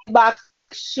box,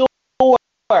 sure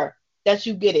that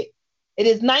you get it. It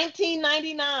is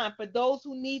 $19.99 for those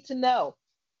who need to know.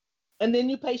 And then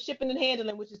you pay shipping and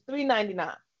handling, which is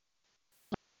 $3.99.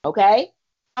 Okay?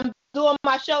 I'm doing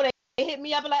my show. They hit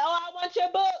me up and like, oh, I want your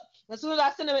book. As soon as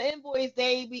I send them an invoice,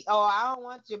 they be, oh, I don't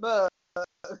want your book.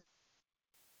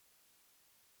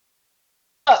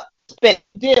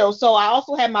 Deal. So I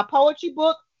also have my poetry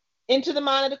book, Into the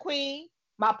Mind of the Queen,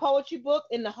 my poetry book,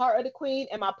 In the Heart of the Queen,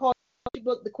 and my poetry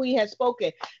book, The Queen Has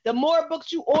Spoken. The more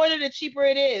books you order, the cheaper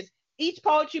it is. Each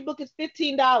poetry book is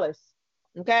 $15.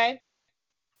 Okay?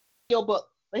 Your book.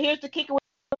 But here's the kicker,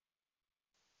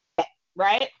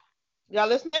 right? Y'all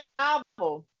listen to the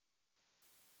novel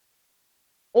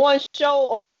on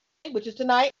show, which is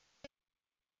tonight.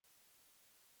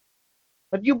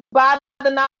 If you buy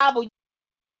the novel,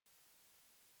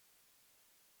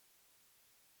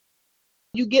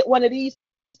 you get one of these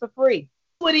for free.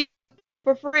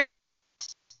 For free.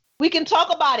 We can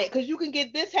talk about it because you can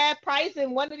get this half price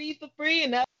and one of these for free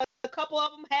and a couple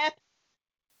of them half.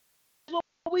 That's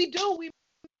what we do. We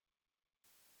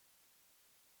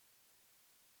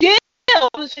yeah.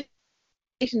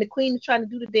 The queen is trying to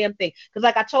do the damn thing because,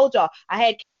 like I told y'all, I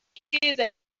had kids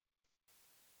and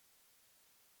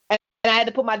I had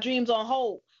to put my dreams on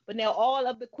hold. But now all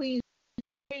of the queen's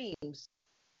dreams.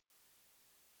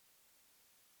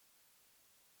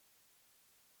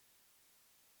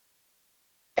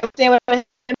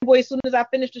 Boy, as soon as I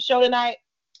finish the show tonight.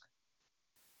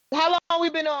 How long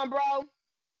we been on, bro?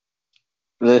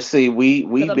 Let's see. We've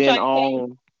been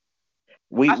on.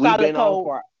 We've been on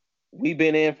for. We've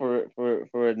been in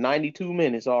for 92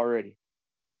 minutes already.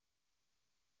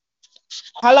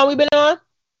 How long we been on?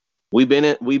 We've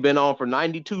been on for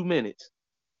 92 minutes.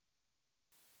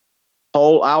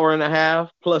 Whole hour and a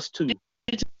half plus 2.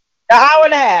 An hour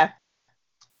and a half.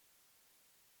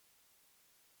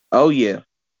 Oh yeah.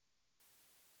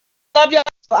 Love y'all.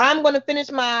 So I'm gonna finish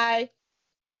my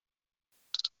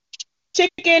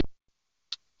chicken.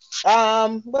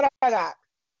 What I got?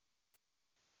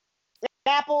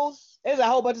 Apples. There's a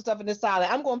whole bunch of stuff in this salad.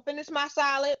 I'm gonna finish my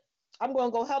salad. I'm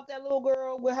gonna go help that little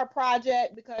girl with her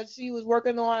project because she was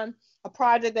working on a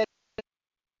project that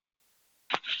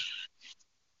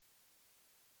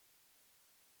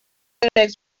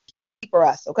for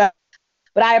us, okay?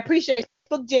 But I appreciate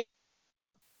Facebook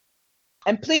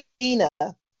and please, Nina,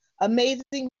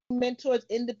 amazing mentors,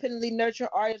 independently nurture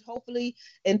artists. Hopefully,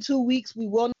 in 2 weeks we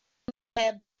will not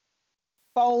have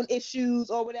phone issues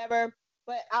or whatever.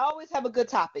 But I always have a good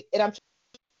topic, and I'm trying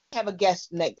to have a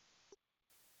guest next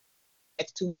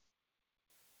 2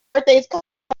 birthdays,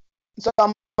 so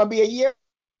I'm gonna be a year.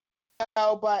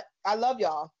 But I love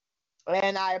y'all,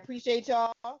 and I appreciate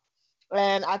y'all,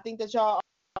 and I think that y'all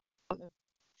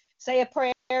say a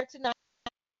prayer tonight.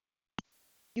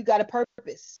 You got a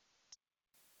purpose,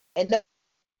 and that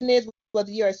is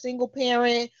whether you're a single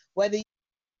parent, whether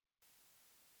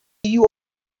you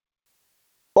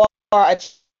are a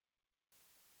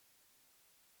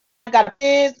got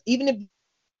kids, even if,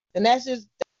 and that's just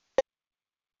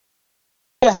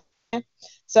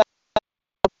so.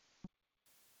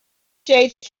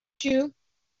 Appreciate you,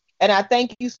 and I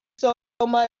thank you so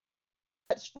much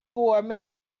for a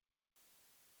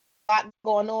lot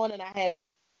going on, and I had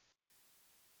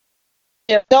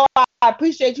so I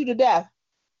appreciate you to death.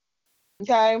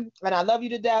 Okay, and I love you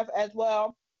to death as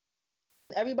well.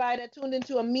 Everybody that tuned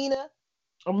into A.M.I.N.A,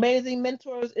 amazing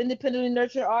mentors, independently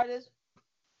nurtured artists.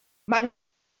 My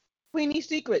Queenie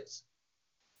Secrets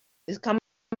is coming.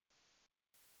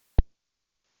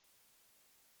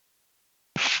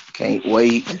 Can't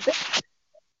wait.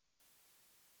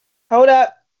 Hold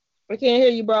up. I can't hear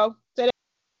you, bro. Say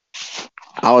that.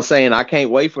 I was saying I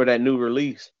can't wait for that new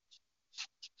release.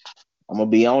 I'm gonna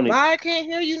be on it. Why I can't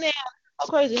hear you now? Oh,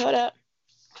 crazy. Hold up.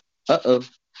 Uh-oh.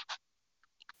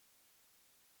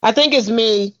 I think it's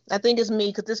me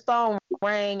because this phone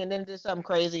rang and then did something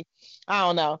crazy. I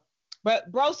don't know.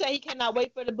 But bro said he cannot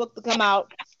wait for the book to come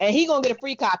out, and he gonna get a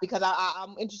free copy because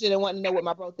I'm interested in wanting to know what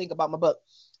my bro think about my book.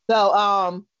 So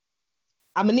I'm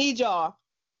gonna need y'all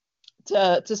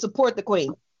to support the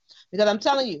queen because I'm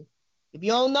telling you, if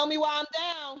you don't know me while I'm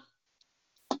down,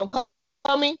 don't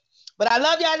call me. But I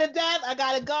love y'all to death. I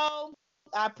gotta go.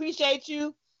 I appreciate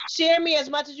you. Share me as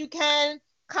much as you can.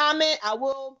 Comment. I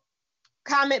will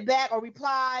comment back or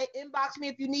reply. Inbox me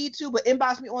if you need to, but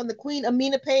inbox me on the Queen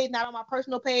A.M.I.N.A page, not on my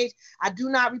personal page. I do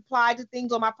not reply to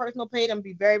things on my personal page. I'm gonna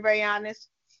be very, very honest.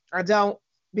 I don't,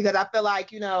 because I feel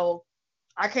like,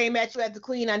 I came at you as the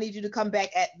queen. I need you to come back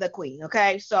at the queen.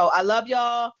 Okay. So I love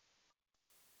y'all.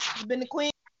 You've been the queen.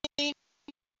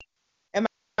 And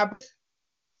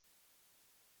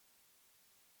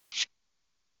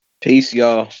Peace,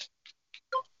 y'all.